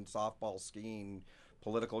 bowling, softball, skiing,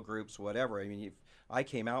 political groups, whatever. I mean, I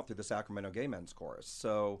came out through the Sacramento Gay Men's Chorus,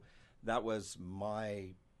 so that was my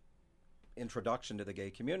introduction to the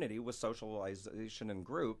gay community, was socialization in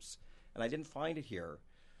groups, and I didn't find it here.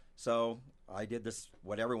 So I did this,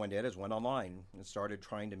 what everyone did, is went online and started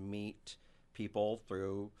trying to meet people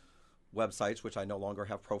through websites, which I no longer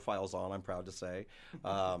have profiles on, I'm proud to say,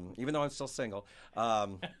 even though I'm still single.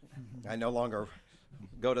 I no longer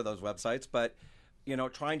go to those websites, but,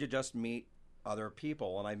 trying to just meet other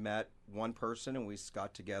people. And I met one person, and we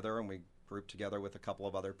got together, and we grouped together with a couple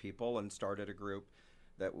of other people and started a group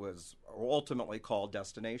that was ultimately called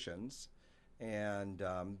Destinations. And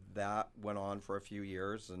that went on for a few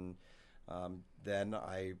years, and then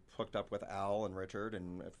I hooked up with Al and Richard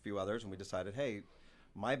and a few others, and we decided, hey,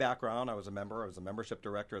 my background, I was a membership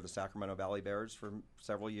director of the Sacramento Valley Bears for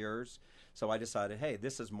several years. So I decided, hey,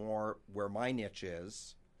 this is more where my niche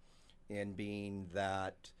is, in being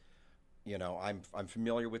that, I'm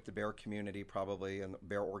familiar with the bear community probably, and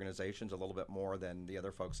bear organizations a little bit more than the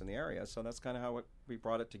other folks in the area. So that's kind of how we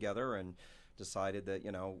brought it together and decided that,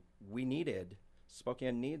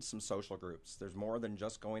 Spokane needs some social groups. There's more than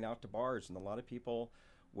just going out to bars. And a lot of people,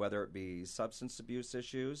 whether it be substance abuse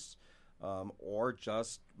issues, or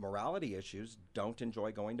just morality issues, don't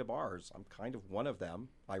enjoy going to bars. I'm kind of one of them,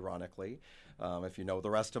 ironically, if you know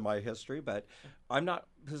the rest of my history. But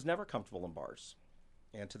was never comfortable in bars.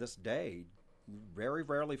 And to this day, very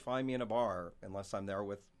rarely find me in a bar unless I'm there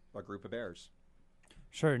with a group of bears.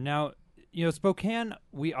 Sure. Now, Spokane,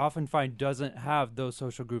 we often find doesn't have those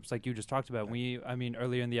social groups like you just talked about.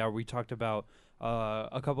 Earlier in the hour, we talked about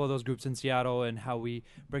a couple of those groups in Seattle and how we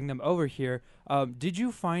bring them over here. Did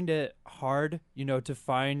you find it hard, to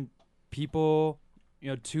find people,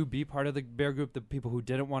 to be part of the bear group, the people who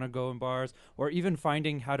didn't want to go in bars, or even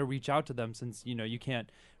finding how to reach out to them since, you can't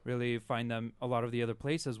really find them a lot of the other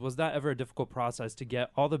places? Was that ever a difficult process to get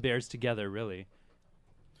all the bears together, really?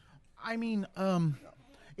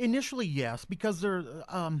 Initially, yes, because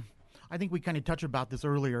I think we kind of touched about this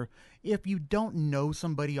earlier. If you don't know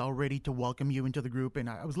somebody already to welcome you into the group, and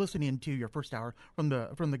I was listening to your first hour from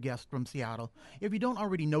the guest from Seattle. If you don't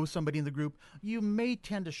already know somebody in the group, you may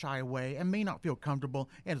tend to shy away and may not feel comfortable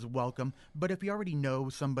as welcome. But if you already know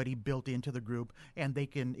somebody built into the group and they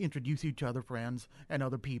can introduce you to other friends and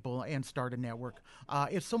other people and start a network,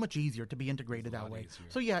 it's so much easier to be integrated that way. Easier.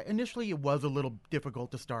 So yeah, initially it was a little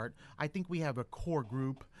difficult to start. I think we have a core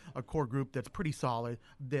group that's pretty solid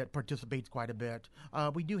that participates quite a bit.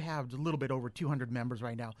 We do have a little bit over 200 members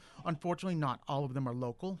right now. Unfortunately, not all of them are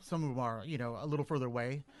local. Some of them are, a little further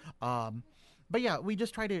away. But yeah, we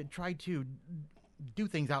just try to do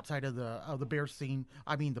things outside of the bear scene.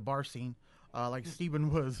 The bar scene, like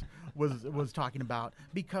Stephen was talking about,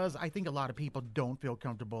 because I think a lot of people don't feel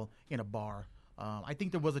comfortable in a bar. I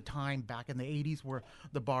think there was a time back in the 80s where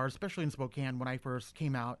the bars, especially in Spokane, when I first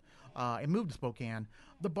came out and moved to Spokane,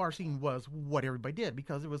 the bar scene was what everybody did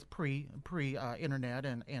because it was pre internet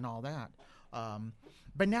and all that.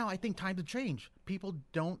 But now I think times have changed. People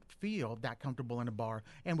don't feel that comfortable in a bar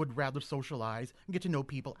and would rather socialize and get to know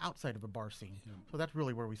people outside of a bar scene. Yeah. So that's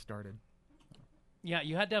really where we started. Yeah,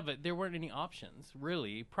 you had to have there weren't any options,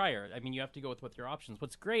 really, prior. You have to go with what your options.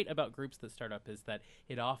 What's great about groups that start up is that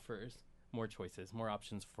it offers more choices, more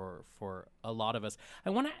options for a lot of us.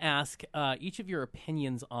 I want to ask each of your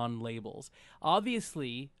opinions on labels.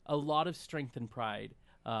 Obviously, a lot of strength and pride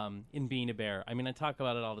in being a bear. I talk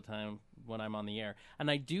about it all the time when I'm on the air,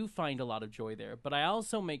 and I do find a lot of joy there, but I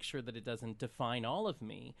also make sure that it doesn't define all of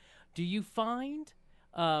me. Do you find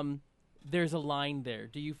there's a line there?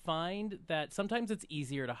 Do you find that sometimes it's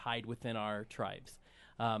easier to hide within our tribes?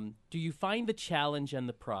 Do you find the challenge and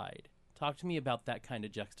the pride? Talk to me about that kind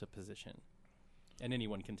of juxtaposition. And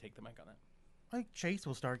anyone can take the mic on that. I think Chase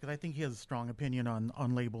will start because I think he has a strong opinion on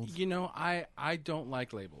labels. I don't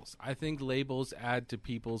like labels. I think labels add to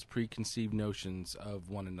people's preconceived notions of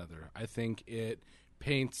one another. I think it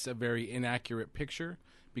paints a very inaccurate picture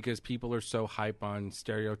because people are so hype on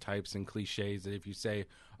stereotypes and cliches that if you say,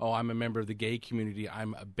 oh, I'm a member of the gay community,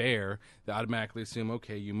 I'm a bear, they automatically assume,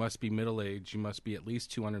 okay, you must be middle-aged, you must be at least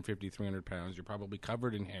 250, 300 pounds, you're probably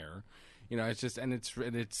covered in hair. It's just, and it's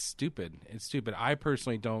stupid. It's stupid. I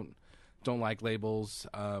personally don't like labels.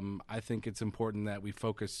 I think it's important that we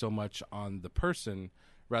focus so much on the person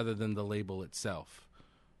rather than the label itself.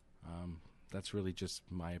 That's really just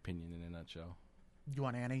my opinion in a nutshell. Do you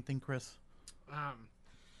want to add anything, Chris?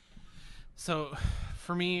 So,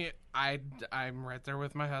 for me, I'm right there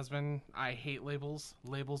with my husband. I hate labels.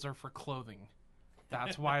 Labels are for clothing.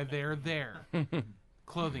 That's why they're there.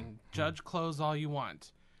 Clothing. Judge clothes all you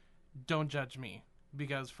want. Don't judge me.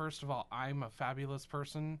 Because, first of all, I'm a fabulous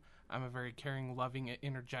person. I'm a very caring, loving,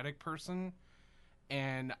 energetic person.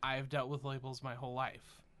 And I've dealt with labels my whole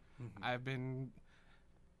life. Mm-hmm.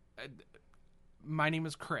 My name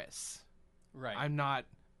is Chris. Right. I'm not,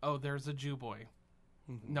 oh, there's a Jew boy.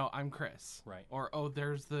 Mm-hmm. No, I'm Chris. Right. Or, oh,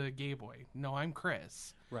 there's the gay boy. No, I'm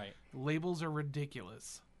Chris. Right. Labels are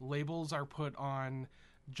ridiculous. Labels are put on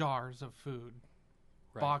jars of food,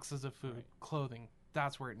 boxes of food, clothing.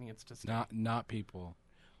 That's where it needs to stay. Not people.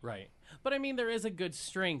 Right. But there is a good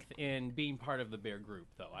strength in being part of the bear group,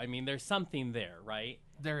 though. There's something there, right?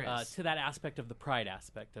 There is. To that aspect of the pride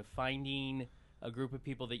aspect of finding a group of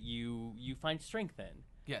people that you find strength in.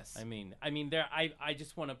 Yes. I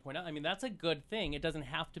just want to point out, that's a good thing. It doesn't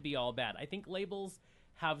have to be all bad. I think labels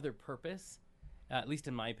have their purpose, at least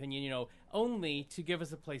in my opinion, only to give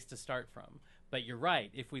us a place to start from. But you're right.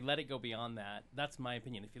 If we let it go beyond that, that's my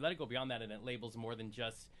opinion. If you let it go beyond that and it labels more than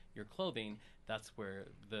just your clothing, that's where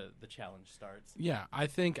the challenge starts. Yeah, I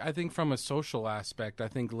think from a social aspect, I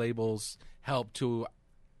think labels help to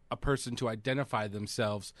a person to identify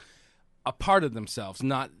themselves, a part of themselves,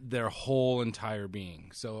 not their whole entire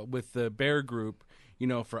being. So with the bear group,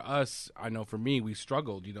 for us, I know for me, we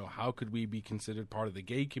struggled. How could we be considered part of the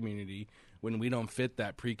gay community when we don't fit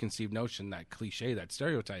that preconceived notion, that cliche, that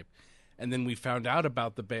stereotype? And then we found out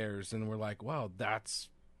about the bears, and we're like, wow, that's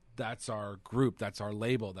our group, that's our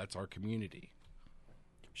label, that's our community.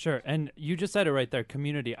 Sure, and you just said it right there,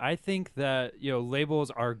 community. I think that, labels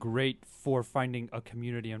are great for finding a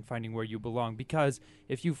community and finding where you belong, because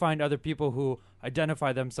if you find other people who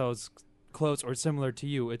identify themselves close or similar to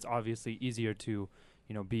you, it's obviously easier to,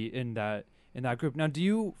 be in that group. Now, do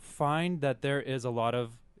you find that there is a lot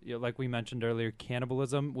of, like we mentioned earlier,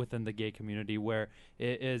 cannibalism within the gay community, where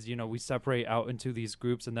it is, we separate out into these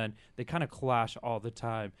groups and then they kind of clash all the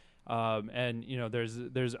time? And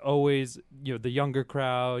there's always the younger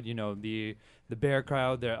crowd, the bear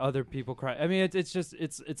crowd, there are other people crowd. I mean,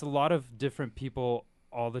 it's a lot of different people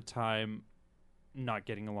all the time not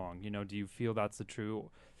getting along. Do you feel that's the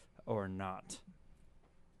true or not?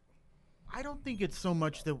 I don't think it's so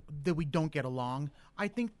much that we don't get along. I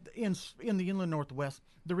think in the Inland Northwest,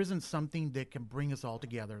 there isn't something that can bring us all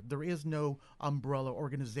together. There is no umbrella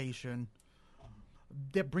organization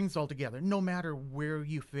that brings all together, no matter where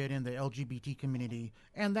you fit in the LGBT community.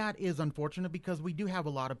 And that is unfortunate, because we do have a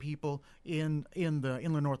lot of people in the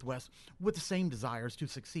Inland Northwest with the same desires to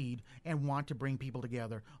succeed and want to bring people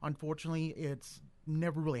together. Unfortunately, it's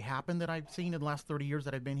never really happened that I've seen in the last 30 years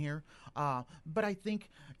that I've been here. But I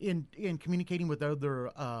think in communicating with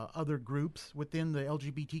other groups within the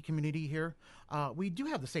LGBT community here, we do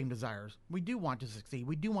have the same desires. We do want to succeed.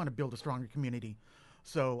 We do want to build a stronger community.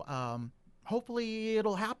 So, hopefully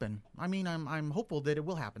it'll happen. I mean, I'm hopeful that it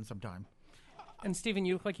will happen sometime. And Stephen,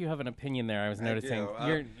 you look like you have an opinion there. I was noticing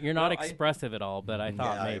do. You're not expressive at all, but I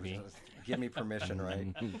thought maybe. Give me permission,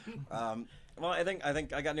 right? Well, I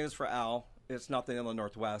think I got news for Al. It's not the Inland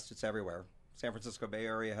Northwest; it's everywhere. San Francisco Bay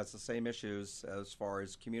Area has the same issues as far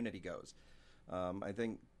as community goes. I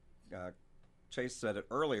think Chase said it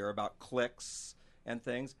earlier about cliques and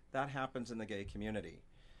things. That happens in the gay community.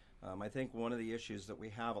 I think one of the issues that we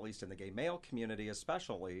have, at least in the gay male community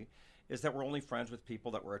especially, is that we're only friends with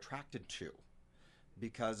people that we're attracted to.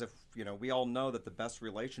 Because if, we all know that the best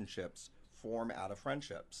relationships form out of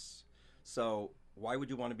friendships. So why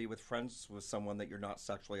would you want to be friends with someone that you're not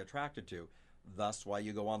sexually attracted to? Thus why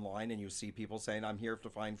you go online and you see people saying, I'm here to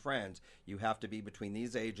find friends. You have to be between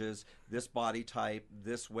these ages, this body type,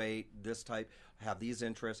 this weight, this type, have these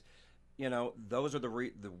interests. Those are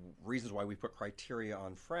the reasons why we put criteria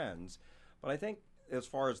on friends. But I think as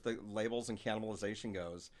far as the labels and cannibalization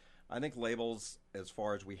goes, I think labels, as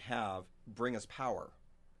far as we have, bring us power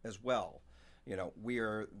as well. We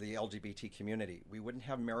are the LGBT community. We wouldn't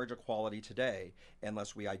have marriage equality today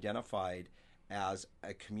unless we identified as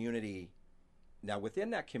a community. Now,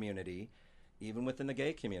 within that community, even within the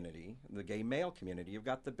gay community, the gay male community, you've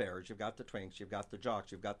got the bears, you've got the twinks, you've got the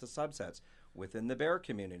jocks, you've got the subsets. Within the bear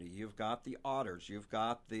community, you've got the otters, you've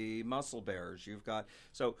got the muscle bears,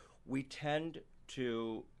 so we tend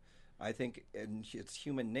to, I think, and it's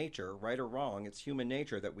human nature, right or wrong, it's human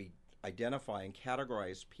nature that we identify and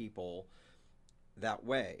categorize people that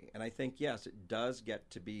way. And I think, yes, it does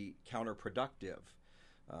get to be counterproductive.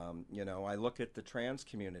 I look at the trans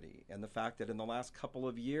community and the fact that in the last couple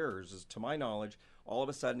of years, to my knowledge, all of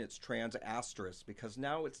a sudden it's trans asterisk, because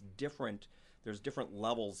now it's different. There's different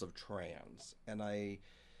levels of trans. And I,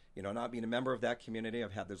 not being a member of that community,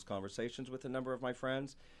 I've had those conversations with a number of my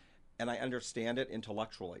friends, and I understand it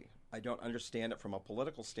intellectually. I don't understand it from a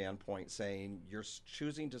political standpoint, saying you're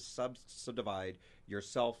choosing to subdivide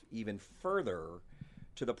yourself even further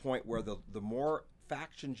to the point where the more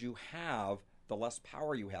factions you have, the less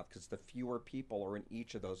power you have, because the fewer people are in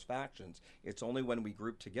each of those factions. It's only when we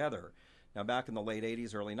group together. Now, back in the late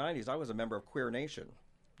 80s, early 90s, I was a member of Queer Nation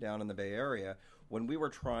down in the Bay Area when we were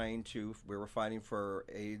fighting for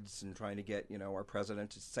AIDS and trying to get, our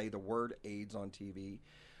president to say the word AIDS on TV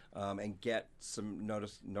and get some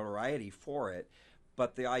notoriety for it.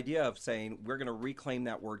 But the idea of saying we're going to reclaim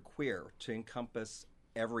that word queer to encompass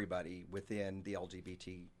everybody within the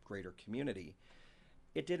LGBT greater community,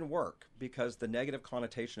 it didn't work, because the negative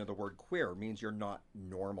connotation of the word queer means you're not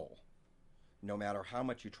normal. No matter how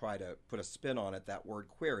much you try to put a spin on it, that word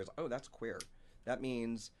queer is, oh, that's queer. That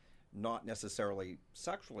means not necessarily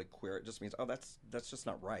sexually queer. It just means, oh, that's just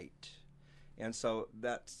not right. And so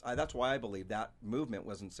that's why I believe that movement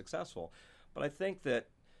wasn't successful. But I think that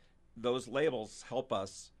those labels help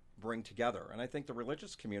us bring together. And I think the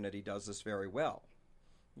religious community does this very well.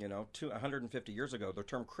 150 years ago, the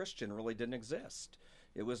term Christian really didn't exist.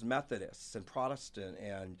 It was Methodists and Protestant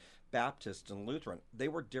and Baptist and Lutheran. They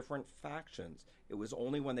were different factions. It was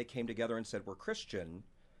only when they came together and said, we're Christian,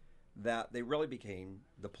 that they really became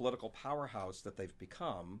the political powerhouse that they've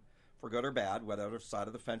become, for good or bad, whatever side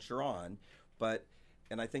of the fence you're on.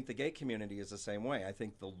 And I think the gay community is the same way. I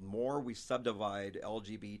think the more we subdivide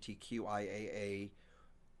LGBTQIAA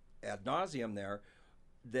ad nauseum there,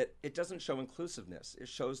 that it doesn't show inclusiveness. It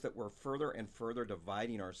shows that we're further and further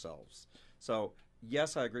dividing ourselves. So,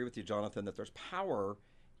 yes, I agree with you, Jonathan, that there's power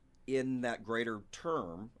in that greater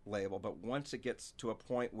term label, but once it gets to a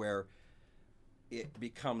point where it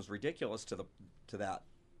becomes ridiculous to that,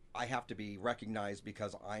 I have to be recognized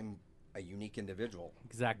because I'm a unique individual.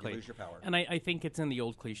 Exactly. You lose your power. And I think it's in the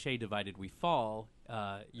old cliche, divided we fall.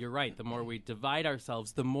 You're right. The more we divide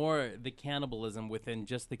ourselves, the more the cannibalism within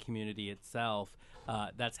just the community itself.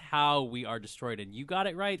 That's how we are destroyed. And you got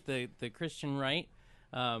it right. The Christian right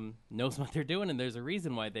knows what they're doing, and there's a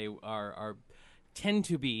reason why they tend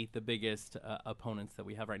to be the biggest opponents that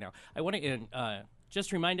we have right now. I want to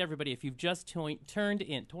just remind everybody, if you've just tuned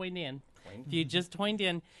in, if you just tuned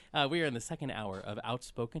in, we are in the second hour of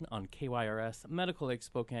Outspoken on KYRS, Medical Lake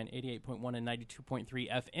Spokane, 88.1 and 92.3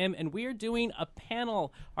 FM, and we are doing a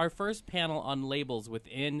panel, our first panel on labels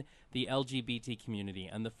within the LGBT community.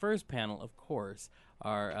 And the first panel, of course,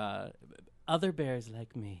 are other bears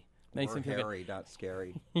like me. We're hairy, not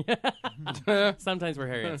scary. Sometimes we're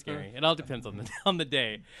hairy and scary. It all depends on the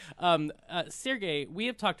day. Sergey, we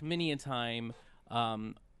have talked many a time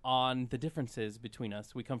on the differences between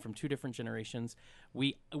us. We come from two different generations.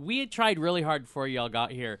 We had tried really hard before y'all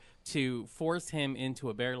got here to force him into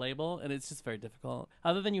a bear label, and it's just very difficult.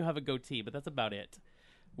 Other than you have a goatee, but that's about it.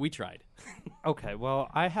 We tried. Okay, well,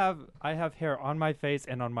 I have hair on my face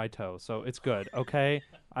and on my toe, so it's good. Okay,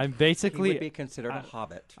 I'm basically he would be considered a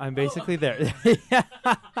hobbit. I'm basically there.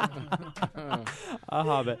 A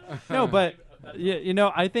hobbit. No, but you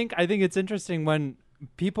know, I think it's interesting when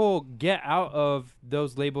people get out of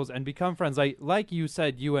those labels and become friends. Like you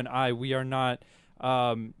said, you and we are not,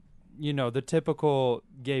 the typical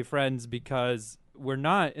gay friends because we're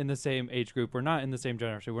not in the same age group. We're not in the same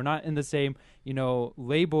generation. We're not in the same,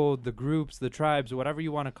 label, the groups, the tribes, whatever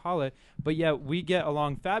you want to call it. But yet we get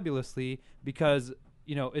along fabulously because,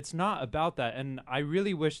 it's not about that. And I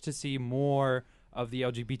really wish to see more of the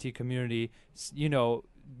LGBT community,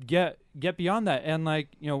 get beyond that. And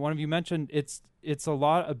one of you mentioned, it's a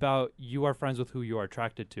lot about you are friends with who you are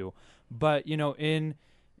attracted to. But, in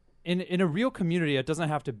a real community, it doesn't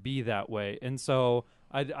have to be that way. And so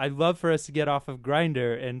I'd love for us to get off of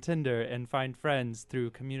Grindr and Tinder and find friends through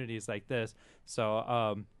communities like this. So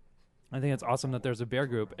I think it's awesome that there's a bear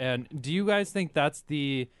group. And do you guys think that's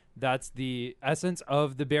the essence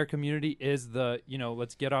of the bear community is the,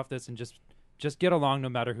 let's get off this and just get along no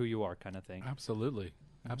matter who you are kind of thing? Absolutely.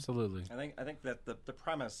 Absolutely. I think that the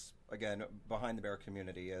premise, again, behind the bear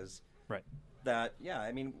community is right. That,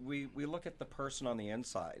 we look at the person on the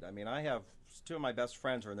inside. I mean, I have two of my best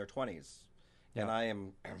friends are in their 20s. Yeah. And I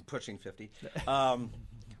am pushing 50.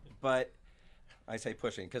 But I say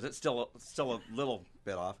pushing because it's still a little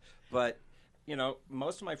bit off. But,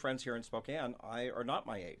 most of my friends here in Spokane are not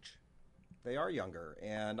my age. They are younger.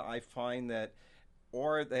 And I find that,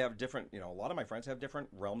 or they have different, a lot of my friends have different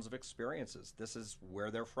realms of experiences. This is where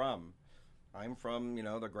they're from. I'm from,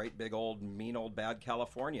 the great big old mean old bad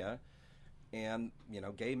California and,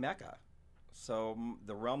 gay Mecca. So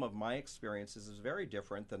the realm of my experiences is very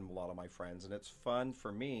different than a lot of my friends, and it's fun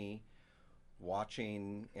for me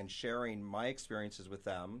watching and sharing my experiences with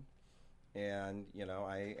them, and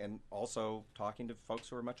and also talking to folks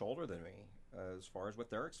who are much older than me as far as what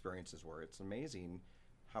their experiences were. It's amazing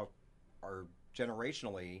how our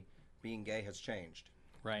generationally being gay has changed.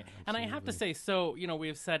 Right. Absolutely. And I have to say, so,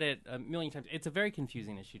 we've said it a million times. It's a very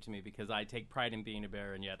confusing issue to me because I take pride in being a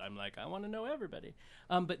bear, and yet I'm like, I want to know everybody.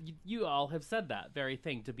 But you all have said that very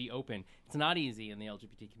thing, to be open. It's not easy in the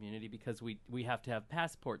LGBT community because we have to have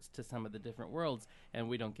passports to some of the different worlds, and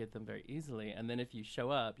we don't get them very easily. And then if you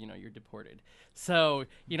show up, you're deported. So,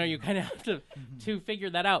 you kind of have to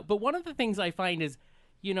figure that out. But one of the things I find is,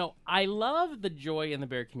 I love the joy in the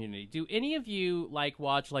bear community. Do any of you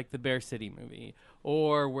watch the Bear City movie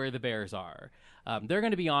or Where the Bears Are? They're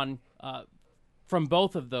going to be on, from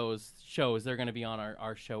both of those shows, they're going to be on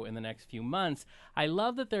our show in the next few months. I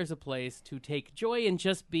love that there's a place to take joy in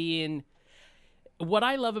just being. What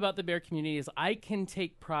I love about the bear community is I can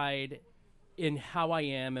take pride in how I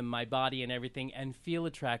am and my body and everything and feel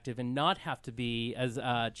attractive and not have to be, as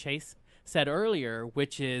Chase said earlier,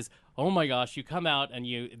 which is, oh my gosh, you come out and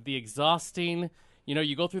the exhausting,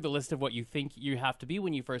 you go through the list of what you think you have to be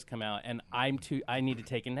when you first come out, and I need to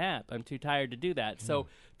take a nap. I'm too tired to do that. So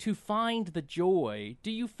to find the joy,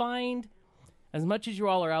 do you find, as much as you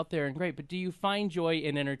all are out there and great, but do you find joy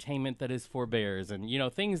in entertainment that is for bears and,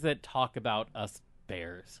 things that talk about us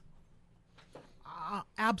bears?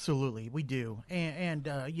 Absolutely, we do,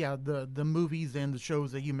 yeah, the movies and the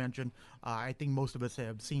shows that you mentioned, I think most of us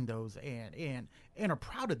have seen those and are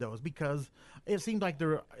proud of those because it seems like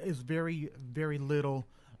there is very very little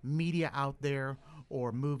media out there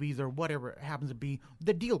or movies or whatever it happens to be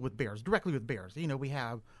that deal with bears directly with bears. We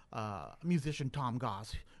have musician Tom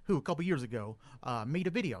Goss who a couple years ago made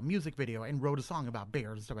a music video, and wrote a song about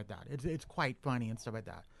bears and stuff like that. It's quite funny and stuff like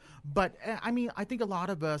that. But I mean, I think a lot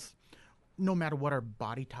of us, no matter what our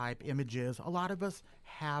body type image is, a lot of us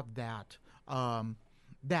have that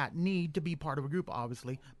that need to be part of a group,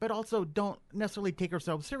 obviously, but also don't necessarily take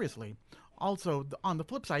ourselves seriously. Also, on the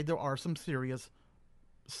flip side, there are some serious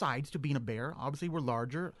sides to being a bear. Obviously, we're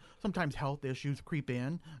larger. Sometimes health issues creep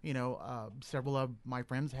in. Several of my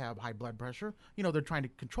friends have high blood pressure. They're trying to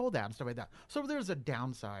control that and stuff like that. So there's a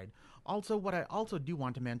downside. Also, what I also do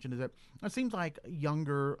want to mention is that it seems like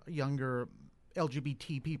younger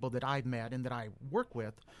LGBT people that I've met and that I work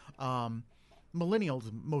with, millennials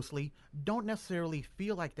mostly, don't necessarily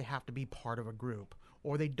feel like they have to be part of a group,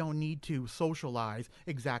 or they don't need to socialize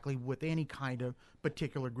exactly with any kind of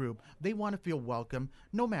particular group. They want to feel welcome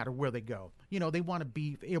no matter where they go. They want to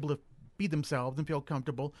be able to be themselves and feel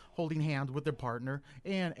comfortable holding hands with their partner.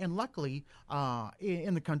 And luckily,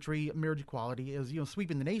 in the country, marriage equality is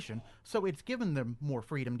sweeping the nation, so it's given them more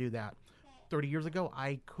freedom to do that. 30 years ago,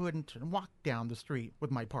 I couldn't walk down the street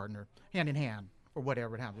with my partner hand in hand or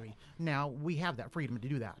whatever it happened to be. Now we have that freedom to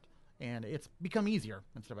do that, and it's become easier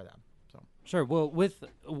and stuff like that. So Sure. Well, with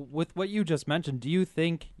what you just mentioned, do you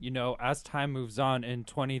think, as time moves on in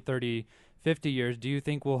 20, 30, 50 years, do you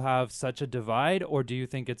think we'll have such a divide, or do you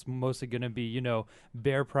think it's mostly going to be,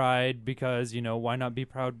 bear pride because, why not be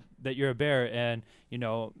proud that you're a bear, and,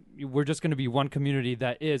 we're just going to be one community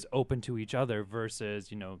that is open to each other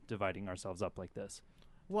versus, dividing ourselves up like this?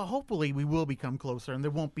 Well, hopefully we will become closer, and there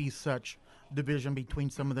won't be such division between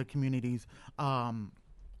some of the communities. I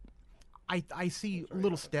see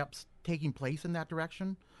little steps taking place in that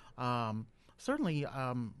direction. Certainly,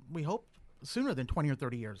 we hope sooner than 20 or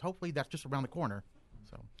 30 years. Hopefully that's just around the corner.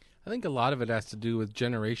 So I think a lot of it has to do with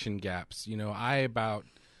generation gaps. I about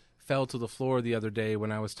fell to the floor the other day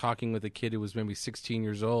when I was talking with a kid who was maybe 16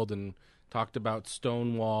 years old and talked about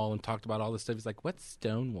Stonewall and talked about all this stuff. He's like, what's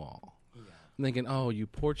Stonewall? I'm thinking, oh, you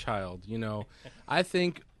poor child. I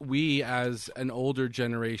think we as an older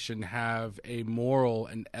generation have a moral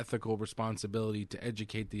and ethical responsibility to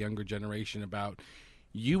educate the younger generation about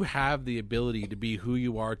you have the ability to be who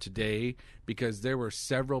you are today because there were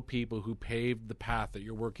several people who paved the path that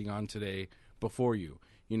you're working on today before you.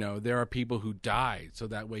 There are people who died so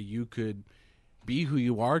that way you could be who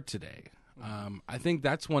you are today. I think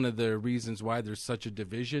that's one of the reasons why there's such a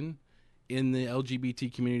division in the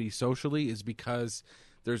LGBT community socially, is because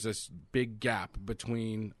there's this big gap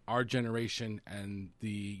between our generation and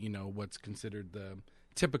the, what's considered the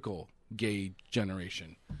typical gay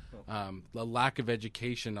generation. The lack of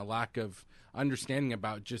education, a lack of understanding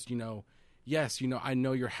about just, yes, I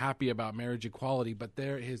know you're happy about marriage equality, but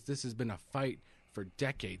this has been a fight for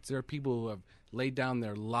decades. There are people who have laid down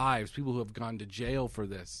their lives, people who have gone to jail for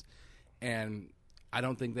this. And I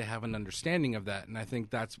don't think they have an understanding of that. And I think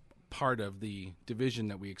that's part of the division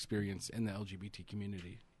that we experience in the LGBT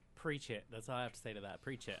community. Preach it. That's all I have to say to that.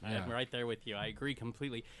 Preach it. Yeah. I'm right there with you. I agree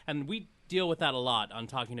completely. And we deal with that a lot on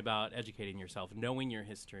talking about educating yourself, knowing your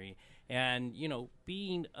history, and,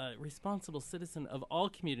 being a responsible citizen of all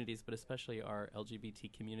communities, but especially our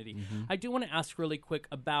LGBT community. Mm-hmm. I do want to ask really quick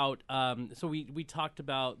about, so we talked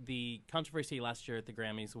about the controversy last year at the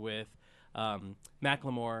Grammys with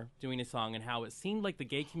Macklemore doing a song and how it seemed like the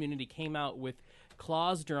gay community came out with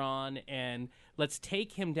claws drawn and let's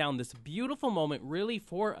take him down, this beautiful moment really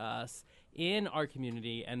for us in our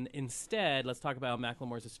community, and instead let's talk about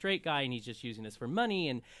Macklemore's a straight guy and he's just using us for money,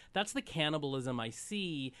 and that's the cannibalism I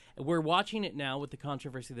see. We're watching it now with the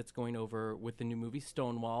controversy that's going over with the new movie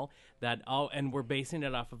Stonewall, and we're basing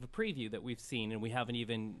it off of a preview that we've seen, and we haven't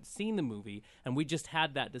even seen the movie, and we just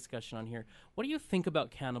had that discussion on here. What do you think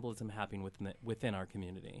about cannibalism happening within our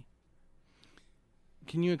community?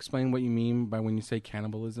 Can you explain what you mean by when you say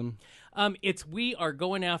cannibalism? It's we are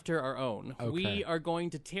going after our own. Okay. We are going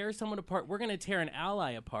to tear someone apart. We're going to tear an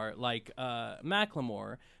ally apart like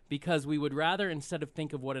Macklemore, because we would rather, instead of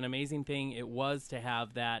think of what an amazing thing it was to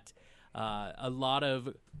have that a lot of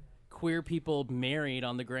queer people married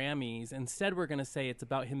on the Grammys, instead we're going to say it's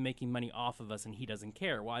about him making money off of us and he doesn't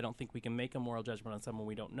care. Well, I don't think we can make a moral judgment on someone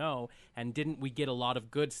we don't know, and didn't we get a lot of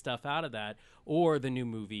good stuff out of that? Or the new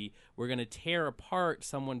movie, we're going to tear apart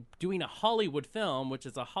someone doing a Hollywood film, which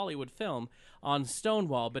is a Hollywood film, on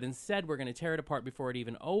Stonewall, but instead we're going to tear it apart before it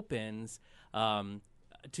even opens.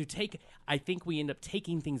 to take. I think we end up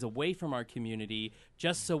taking things away from our community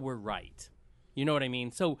just so we're right. You know what I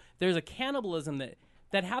mean? So there's a cannibalism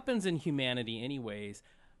that happens in humanity anyways,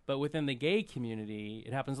 but within the gay community,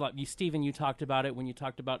 it happens a lot. Stephen, you talked about it when you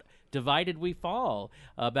talked about Divided We Fall,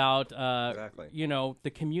 about, Exactly.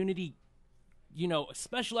 The community,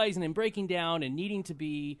 specializing in breaking down and needing to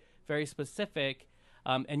be very specific,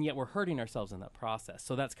 and yet we're hurting ourselves in that process.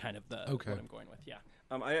 So that's kind of what I'm going with, yeah.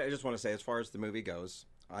 I just want to say, as far as the movie goes,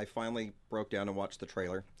 I finally broke down and watched the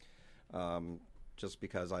trailer, just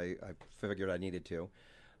because I figured I needed to.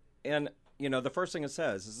 And, the first thing it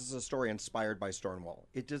says is this is a story inspired by Stonewall.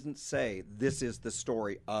 It doesn't say this is the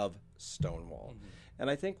story of Stonewall. Mm-hmm. And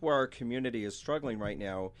I think where our community is struggling right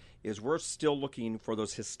now is we're still looking for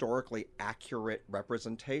those historically accurate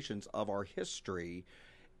representations of our history.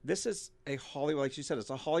 This is a Hollywood, like you said, it's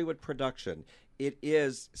a Hollywood production. It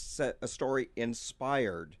is a story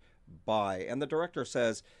inspired by, and the director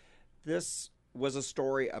says, this was a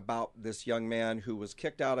story about this young man who was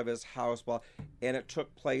kicked out of his house, and it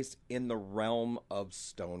took place in the realm of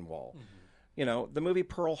Stonewall. Mm-hmm. The movie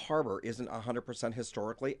Pearl Harbor isn't 100%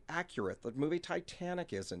 historically accurate. The movie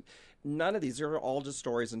Titanic isn't. None of these are all just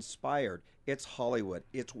stories inspired. It's Hollywood.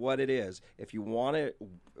 It's what it is. If you want to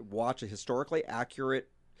watch a historically accurate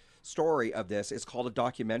story of this, it's called a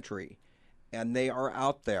documentary, and they are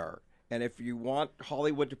out there. And if you want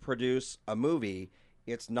Hollywood to produce a movie,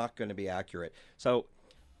 it's not going to be accurate. So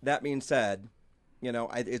that being said,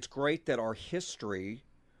 it's great that our history,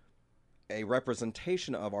 a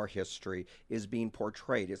representation of our history, is being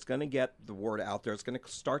portrayed. It's going to get the word out there. It's going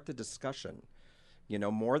to start the discussion.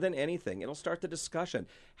 More than anything, it'll start the discussion.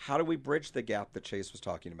 How do we bridge the gap that Chase was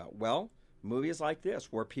talking about? Well, movies like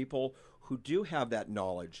this, where people who do have that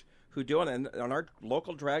knowledge, who do it, and on our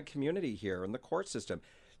local drag community here in the court system,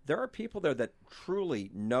 there are people there that truly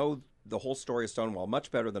know the whole story of Stonewall much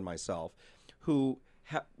better than myself, who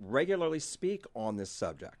regularly speak on this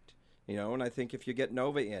subject. And I think if you get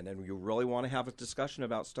Nova in and you really want to have a discussion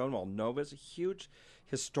about Stonewall, Nova is a huge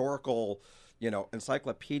historical,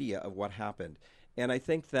 encyclopedia of what happened. And I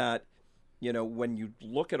think that, when you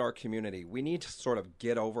look at our community, we need to sort of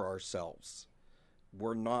get over ourselves.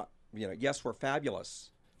 We're not, yes, we're fabulous,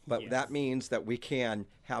 but that means that we can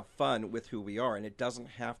have fun with who we are, and it doesn't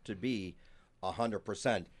have to be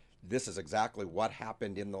 100%. This is exactly what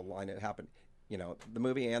happened in the line it happened. The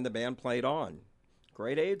movie And the Band Played On.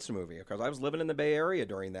 Great AIDS movie, because I was living in the Bay Area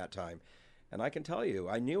during that time. And I can tell you,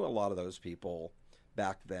 I knew a lot of those people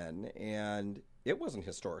back then, and it wasn't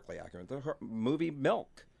historically accurate. The movie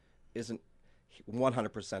Milk isn't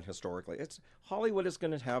 100% historically. Hollywood is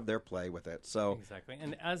going to have their play with it. So exactly.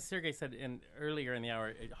 And as Sergey said earlier in the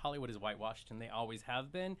hour, Hollywood is whitewashed, and they always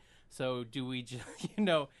have been. So do we just,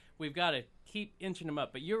 we've got to keep inching them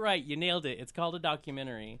up. But you're right, you nailed it. It's called a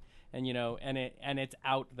documentary, and it's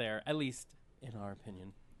out there, at least in our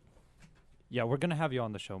opinion. Yeah, we're gonna have you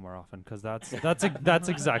on the show more often, because that's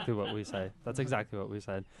exactly what we say. That's exactly what we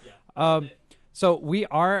said. Yeah, so we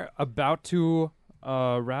are about to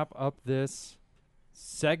wrap up this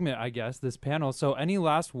segment, I guess, this panel. So any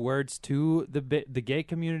last words to the gay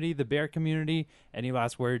community, the bear community? Any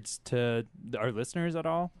last words to our listeners at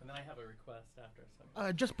all? And then I have a request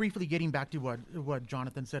after. Just briefly getting back to what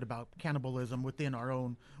Jonathan said about cannibalism within our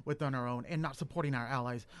own, and not supporting our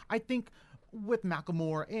allies. I think with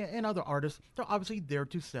Macklemore and other artists, they're obviously there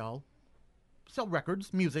to sell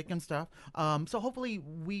records, music, and stuff. So hopefully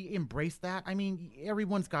we embrace that. I mean,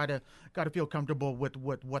 everyone's got to feel comfortable with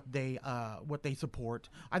what they support.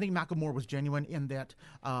 I think Macklemore was genuine in that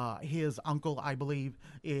his uncle, I believe,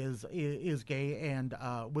 is gay and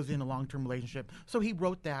was in a long-term relationship. So he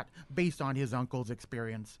wrote that based on his uncle's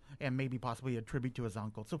experience and maybe possibly a tribute to his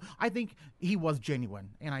uncle. So I think he was genuine,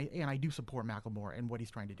 and I do support Macklemore and what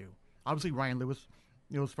he's trying to do. Obviously, Ryan Lewis.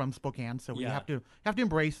 It was from Spokane, so we have to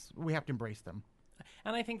embrace them.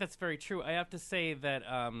 And I think that's very true. I have to say that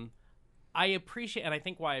I appreciate, and I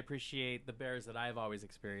think why I appreciate the Bears that I've always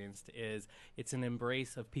experienced is it's an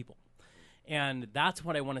embrace of people. And that's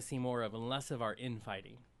what I want to see more of, and less of our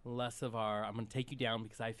infighting, less of our, I'm going to take you down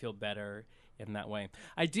because I feel better in that way.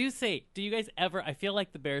 I do say, do you guys ever, I feel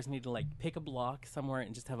like the Bears need to pick a block somewhere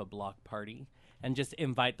and just have a block party and just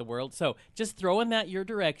invite the world. So just throwing that your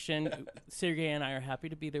direction. Sergey and I are happy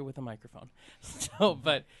to be there with a microphone.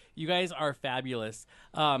 But you guys are fabulous.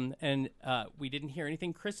 And we didn't hear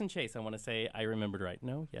anything. Chris and Chase, I want to say I remembered right.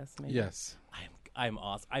 No? Yes? Maybe? Yes. I'm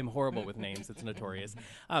awesome. I'm horrible with names. It's notorious.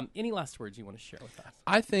 Any last words you want to share with us?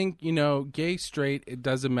 I think, gay, straight, it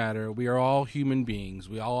doesn't matter. We are all human beings.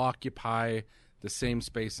 We all occupy the same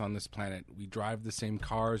space on this planet. We drive the same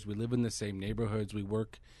cars. We live in the same neighborhoods. We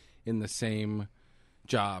work in the same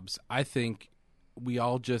jobs. I think we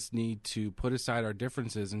all just need to put aside our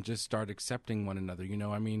differences and just start accepting one another.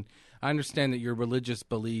 I mean, I understand that your religious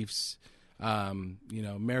beliefs,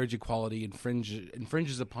 marriage equality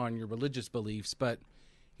infringes upon your religious beliefs, but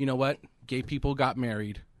you know what? Gay people got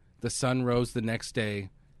married, the sun rose the next day,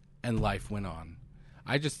 and life went on.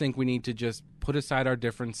 I just think we need to just put aside our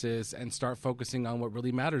differences and start focusing on what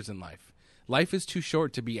really matters in life. Life is too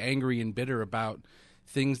short to be angry and bitter about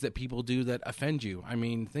things that people do that offend you. I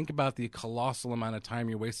mean, think about the colossal amount of time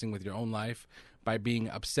you're wasting with your own life by being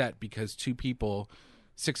upset because two people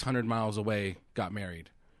 600 miles away got married.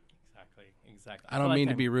 Exactly. I don't mean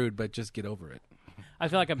to be rude, but just get over it. I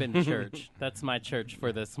feel like I've been to church. That's my church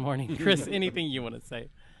for this morning. Chris, anything you want to say?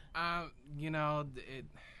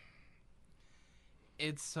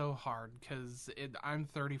 It's so hard because I'm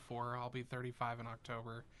 34. I'll be 35 in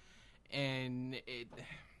October. And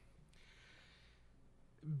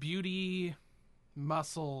beauty,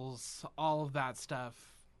 muscles, all of that stuff,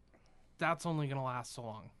 that's only going to last so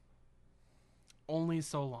long. Only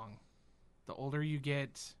so long. The older you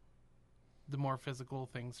get, the more physical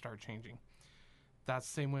things start changing. That's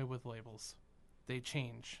the same way with labels. They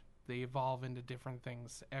change. They evolve into different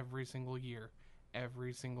things every single year,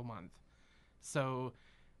 every single month. So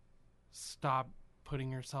stop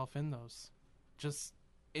putting yourself in those. Just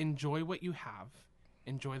enjoy what you have.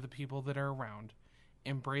 Enjoy the people that are around.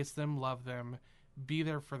 Embrace them, love them, be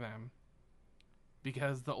there for them.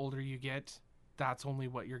 Because the older you get, that's only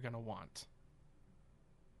what you're going to want.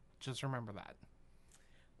 Just remember that.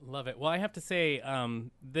 Love it. Well, I have to say,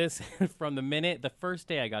 this from the first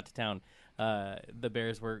day I got to town, the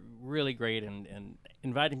Bears were really great and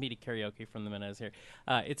invited me to karaoke from the minute I was here.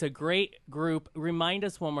 It's a great group. Remind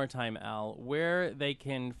us one more time, Al, where they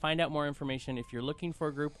can find out more information if you're looking for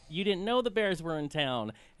a group. You didn't know the Bears were in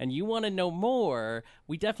town and you want to know more.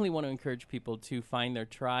 We definitely want to encourage people to find their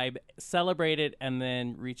tribe, celebrate it, and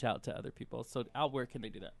then reach out to other people. So, Al, where can they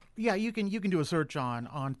do that? Yeah, you can do a search on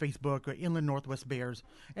Facebook, Inland Northwest Bears,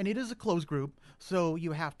 and it is a closed group, so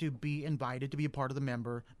you have to be invited to be a part of the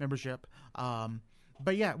membership.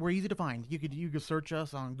 But yeah, we're easy to find. You could search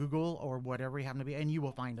us on Google or whatever you happen to be, and you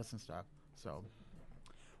will find us and stuff. So,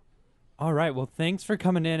 all right. Well, thanks for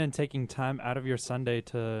coming in and taking time out of your Sunday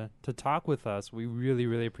to talk with us. We really,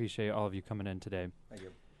 really appreciate all of you coming in today. Thank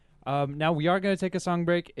you. Now we are going to take a song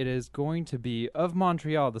break. It is going to be of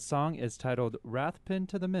Montreal. The song is titled "Rathpin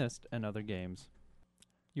to the Mist and Other Games."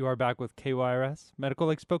 You are back with KYRS, Medical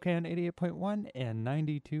Lake Spokane 88.1 and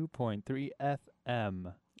 92.3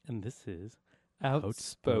 FM. And this is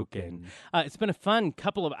Outspoken. It's been a fun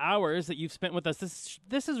couple of hours that you've spent with us.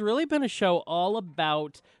 This has really been a show all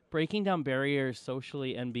about breaking down barriers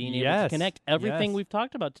socially and being able to connect. Everything we've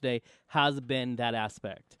talked about today has been that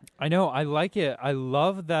aspect. I know. I like it. I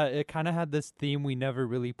love that it kind of had this theme we never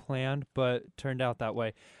really planned, but turned out that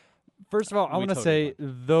way. First of all, I want to say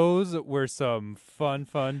those were some fun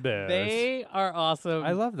bears. They are awesome.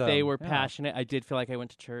 I love them. They were passionate. I did feel like I went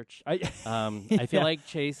to church. I feel like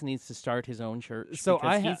Chase needs to start his own church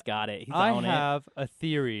because he's got it. He's I have a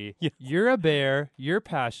theory. You're a bear. You're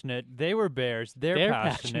passionate. They were bears. They're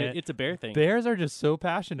passionate. It's a bear thing. Bears are just so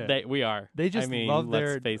passionate. We are. They just love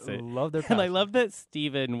their passion. And I love that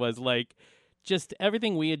Steven was like, just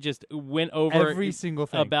everything we had just went over every single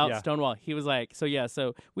thing about Stonewall. He was like,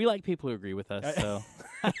 so we like people who agree with us. So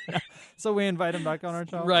so we invite him back on our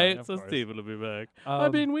show. Right. So Steven will be back. I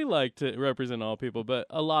mean, we like to represent all people, but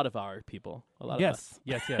a lot of our people. A lot of us.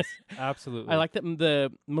 Yes. Absolutely. I like that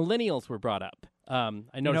the millennials were brought up.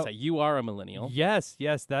 I noticed that you are a millennial. Yes.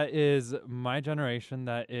 That is my generation.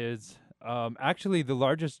 That is actually the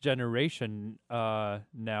largest generation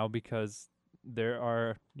now because there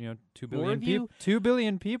are 2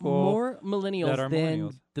 billion people more millennials than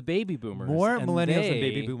millennials. The baby boomers more millennials than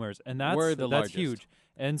baby boomers, and that's huge.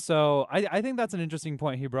 And so I think that's an interesting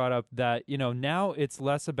point he brought up, that now it's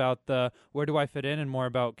less about the where do I fit in and more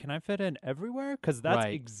about can I fit in everywhere, because that's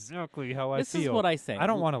exactly how I feel. This is what I say. I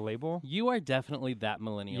don't want a label. You are definitely that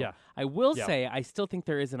millennial. Yeah. I will say I still think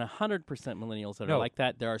there isn't 100% millennials that are like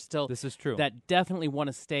that. There are still this is true that definitely want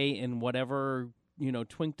to stay in whatever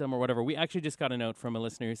twinkdom or whatever. We actually just got a note from a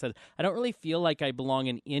listener who said, I don't really feel like I belong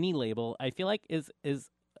in any label. I feel like is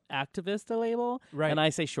activist a label? Right. And I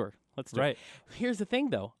say, sure, let's do it. Here's the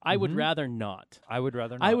thing, though. I would rather not. I would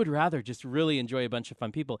rather just really enjoy a bunch of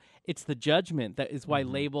fun people. It's the judgment that is why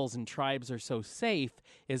labels and tribes are so safe,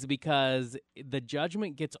 is because the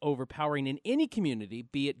judgment gets overpowering in any community,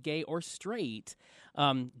 be it gay or straight.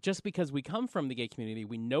 Just because we come from the gay community,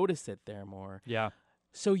 we notice it there more. Yeah.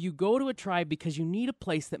 So you go to a tribe because you need a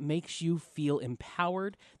place that makes you feel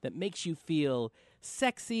empowered, that makes you feel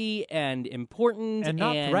sexy and important and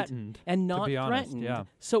not threatened. and not to be honest, threatened. yeah.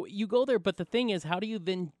 So you go there, but the thing is, how do you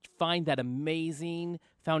then find that amazing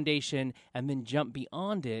foundation and then jump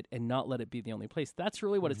beyond it and not let it be the only place? That's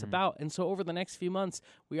really what it's about. And so over the next few months,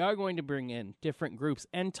 we are going to bring in different groups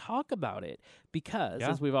and talk about it because,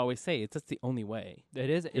 as we've always say, it's just the only way. It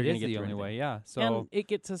is. It You're gonna is get the through only anything. way. Yeah. So And it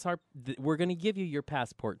gets us we're going to give you your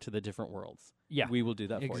passport to the different worlds. yeah, We will do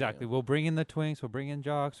that exactly. for you. We'll bring in the twinks. We'll bring in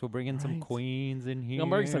jocks. We'll bring in some Right. queens in here. We're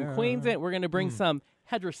going to bring some queens in. We're going to bring some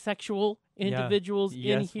heterosexual individuals in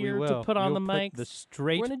Yes, we here to will. put on We'll the put mics. the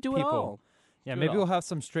straight We're going to do people. it all. Yeah, Do it maybe all. we'll have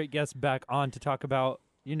some straight guests back on to talk about,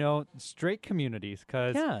 straight communities,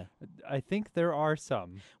 because Yeah. I think there are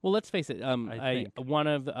some. Well, let's face it. I think. One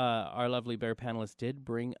of our lovely bear panelists did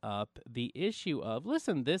bring up the issue of,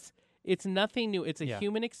 listen, it's nothing new. It's a Yeah,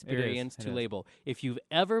 human experience It to is. label. If you've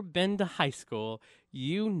ever been to high school,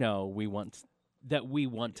 we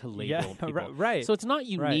want to label Yeah, people. right. So it's not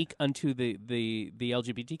unique unto the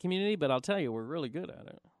LGBT community, but I'll tell you, we're really good at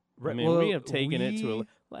it. I Right, mean, well, we have taken it to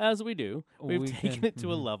as we do. We've we taken can- it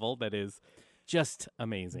to a level that is just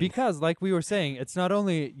amazing. Because, like we were saying, it's not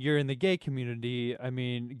only you're in the gay community,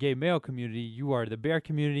 gay male community, you are the bear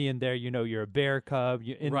community, and there, you're a bear cub.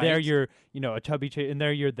 In there, Right. you're, a chubby in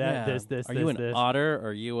there, you're that, Yeah. this, Are this, you an this. otter? Or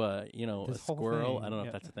are you a This whole squirrel? thing, I don't know yeah.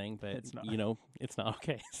 if that's a thing, but It's not. it's not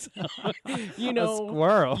okay. So, A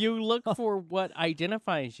squirrel. you look for what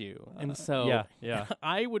identifies you, and so yeah.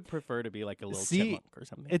 I would prefer to be like a little See, chipmunk or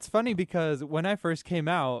something. It's funny because when I first came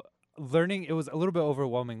out, it was a little bit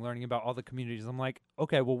overwhelming learning about all the communities. I'm like,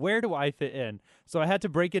 okay, well, where do I fit in? So I had to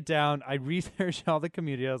break it down. I researched all the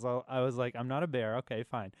communities. I was like, I'm not a bear. Okay,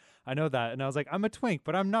 fine. I know that. And I was like, I'm a twink,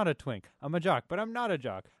 but I'm not a twink. I'm a jock, but I'm not a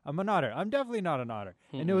jock. I'm an otter. I'm definitely not an otter.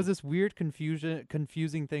 And it was this weird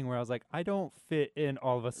confusing thing where I was like, I don't fit in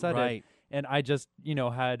all of a sudden. Right. And I just,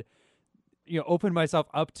 had opened myself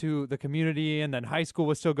up to the community, and then high school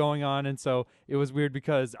was still going on, and so it was weird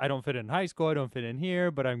because I don't fit in high school, I don't fit in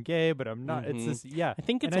here, but I'm gay, but I'm not. It's just I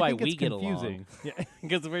think it's and I why think we it's get confusing. along. Yeah,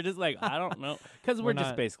 because we're just like, I don't know, because we're just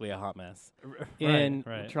not- basically a hot mess Right, in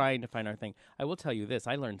trying to find our thing. I will tell you this: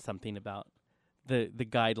 I learned something about the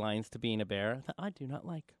guidelines to being a bear that I do not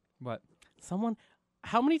like. What?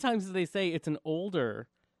 How many times do they say it's an older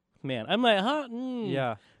man? I'm like, huh?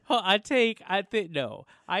 Yeah. Oh, I think no.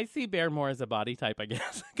 I see bear more as a body type, I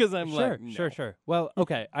guess, because I'm Sure, like, no. sure. Well,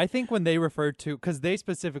 okay. I think when they referred to, because they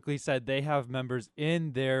specifically said they have members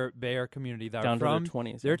in their bear community that Down are to their from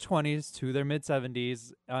 20s, their yeah. 20s to their mid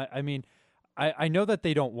 70s. I know that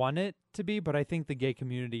they don't want it to be, but I think the gay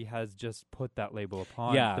community has just put that label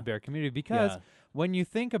upon Yeah. the bear community because Yeah. when you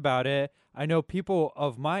think about it, I know people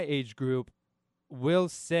of my age group will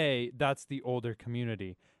say that's the older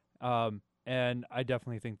community. And I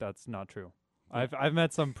definitely think that's not true. I've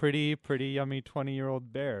met some pretty yummy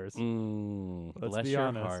 20-year-old bears. Let's Bless be your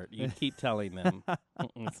honest. heart. You keep telling them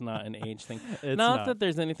it's not an age thing. It's not that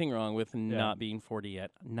there's anything wrong with Yeah. not being 40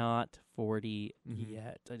 yet. Not 40 Mhm.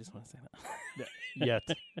 yet. I just want to say that. Yet.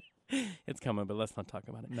 It's coming, but let's not talk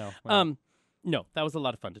about it. No. No, that was a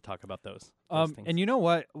lot of fun to talk about those things. And you know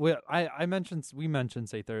what? We mentioned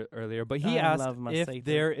Sather earlier, but he I asked love my if Sather.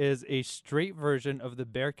 there is a straight version of the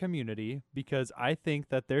bear community because I think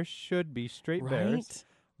that there should be straight bears. Right?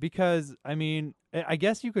 Because I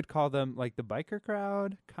guess you could call them like the biker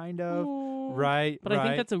crowd, kind of, right? But I think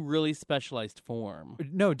right. that's a really specialized form.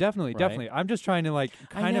 No, definitely, Right? definitely. I'm just trying to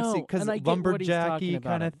kind of see know, because and I get what he's talking lumberjacky about.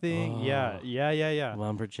 kind of thing. Oh. Yeah.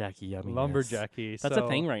 Lumberjacky yummy. Lumberjacky. That's so, a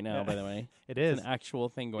thing right now, by the way. It It's is an actual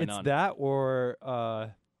thing going it's on. that or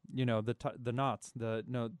the knots,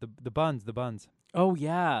 the buns. Oh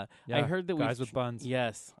yeah. I Yeah, heard that guys with buns.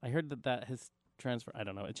 Yes, I heard that has transferred. I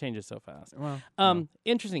don't know. It changes so fast. Well,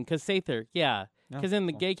 Interesting because Sather, yeah, Yeah, because in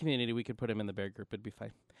the cool. gay community we could put him in the bear group. It'd be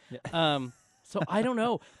fine. Yeah. So I don't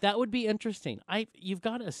know. That would be interesting. You've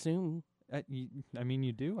got to assume.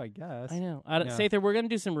 you do, I guess. I know. Yeah. Sather, we're gonna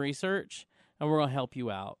do some research and we're gonna help you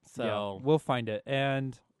out. So Yeah, we'll find it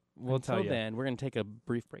and we'll until tell you. then, we're gonna take a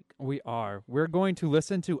brief break. We're going to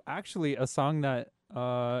listen to actually a song that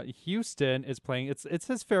Houston is playing. It's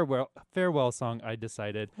his farewell song. I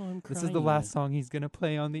decided this is the last song he's gonna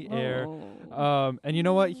play on the air. And you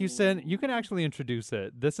know what, Houston, you can actually introduce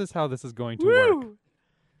it. This is how this is going to work.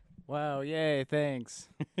 Wow, yay, thanks.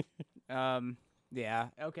 Yeah,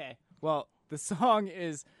 okay. Well, the song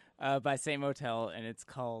is by Saint Motel, and it's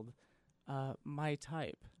called My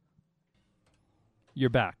Type. You're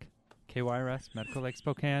back. KYRS, Medical Lake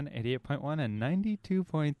Spokane, 88.1 and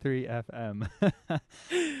 92.3 FM.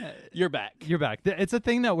 You're back. You're back. It's a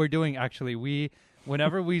thing that we're doing, actually.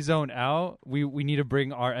 Whenever we zone out, we need to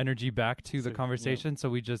bring our energy back to the conversation, so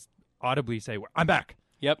we just audibly say, "I'm back."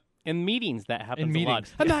 Yep. In meetings, that happens In a lot.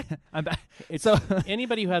 meetings, I'm back. I'm back. It's So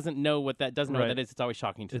anybody who doesn't know what that Right. is, it's always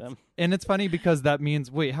shocking to them. And it's funny because that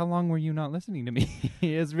means, wait, how long were you not listening to me?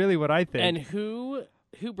 Is really what I think. And who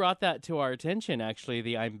brought that to our attention? Actually,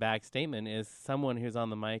 the "I'm back" statement is someone who's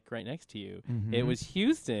on the mic right next to you. Mhm. It was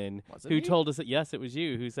Houston Was it who me? told us that. Yes, it was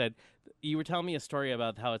you who said you were telling me a story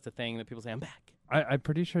about how it's a thing that people say, "I'm back." I'm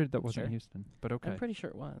pretty sure that wasn't Sure. Houston, but okay. I'm pretty sure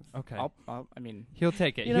it was. Okay. I mean, He'll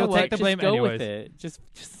take it. You know He'll what? take the blame just go anyways. with it. Just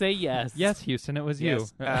say yes. Yes, Houston, it was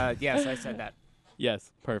yes, you. yes, I said that.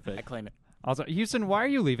 Yes. I Perfect. claim it. Also, Houston, why are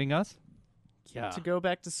you leaving us? Yeah. To go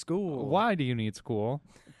back to school. Why do you need school?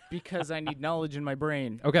 Because I need knowledge in my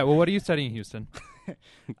brain. Okay, well, what are you studying, Houston?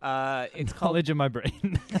 It's called College in my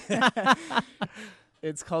brain.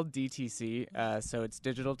 It's called DTC, so it's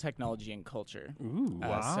Digital Technology and Culture. Ooh. So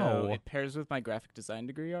Wow. it pairs with my graphic design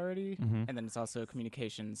degree already, Mhm. and then it's also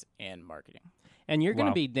communications and marketing. And you're going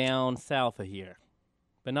Wow. to be down south of here,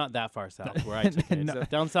 but not that far south where I took it. No.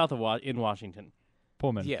 Down south of in Washington.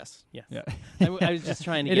 Pullman. Yes. Yes. Yeah. I was just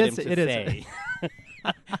trying to It get is- him to it is. say.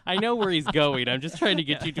 I know where he's going. I'm just trying to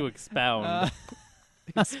get you to expound.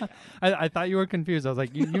 I thought you were confused. I was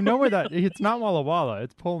like, you know where that? It's not Walla Walla.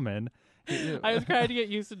 It's Pullman. I was trying to get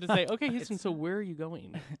Houston to say, "Okay, Houston, so where are you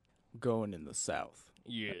going?" Going in the south.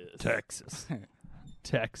 Yes. Texas.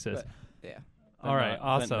 Texas. Yeah. All right, But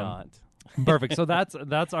awesome. not. Perfect. So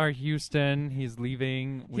that's our Houston. He's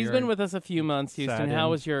leaving. He's been with us a few months, Houston. saddened.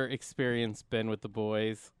 How has your experience been with the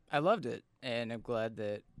boys? I loved it, and I'm glad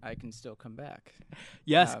that I can still come back.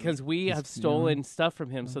 Yes, Um, because we have stolen stuff from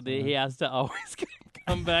him, so that he has to always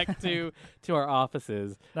come back to our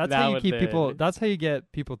offices. That's now how you and keep then. people. That's how you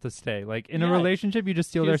get people to stay. Like in a Yeah. relationship, you just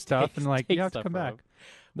steal their Just stuff take- and like take you have to stuff come from back. them.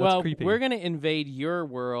 That's Well, creepy. we're going to invade your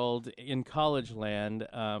world in college land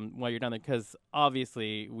while you're down there because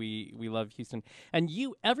obviously we love Houston. And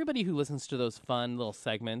everybody who listens to those fun little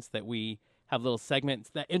segments that we have little segments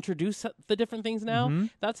that introduce the different things now, Mhm.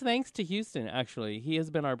 that's thanks to Houston, actually. He has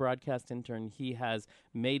been our broadcast intern. He has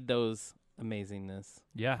made those amazingness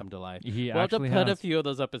Yeah. come to life. He We'll have to actually put a has. few of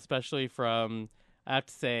those up, especially from, I have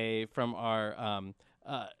to say, from our,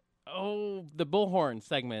 the Bullhorn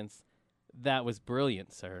segments. That was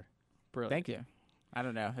brilliant, sir. Brilliant. Thank you. I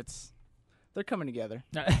don't know. They're coming together.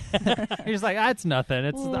 He's like, it's nothing.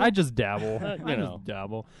 It's I just dabble. you I know. just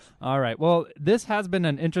dabble. All right. Well, this has been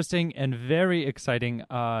an interesting and very exciting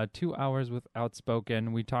 2 hours with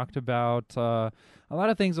Outspoken. We talked about a lot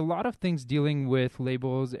of things dealing with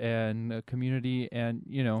labels and community and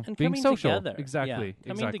And being coming social. together. Exactly.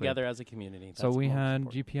 Yeah, coming together as a community. So That's we most had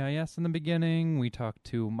important. GPIS in the beginning. We talked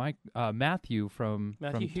to Matthew from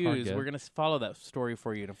Matthew from Hughes. Target. We're going to follow that story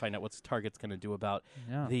for you to find out what Target's going to do about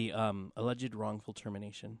Yeah. the alleged wrongful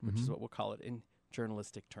termination, which is Mhm. what we'll call it in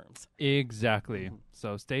journalistic terms. Exactly. Mm-hmm.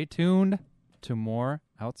 So stay tuned to more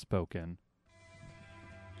Outspoken.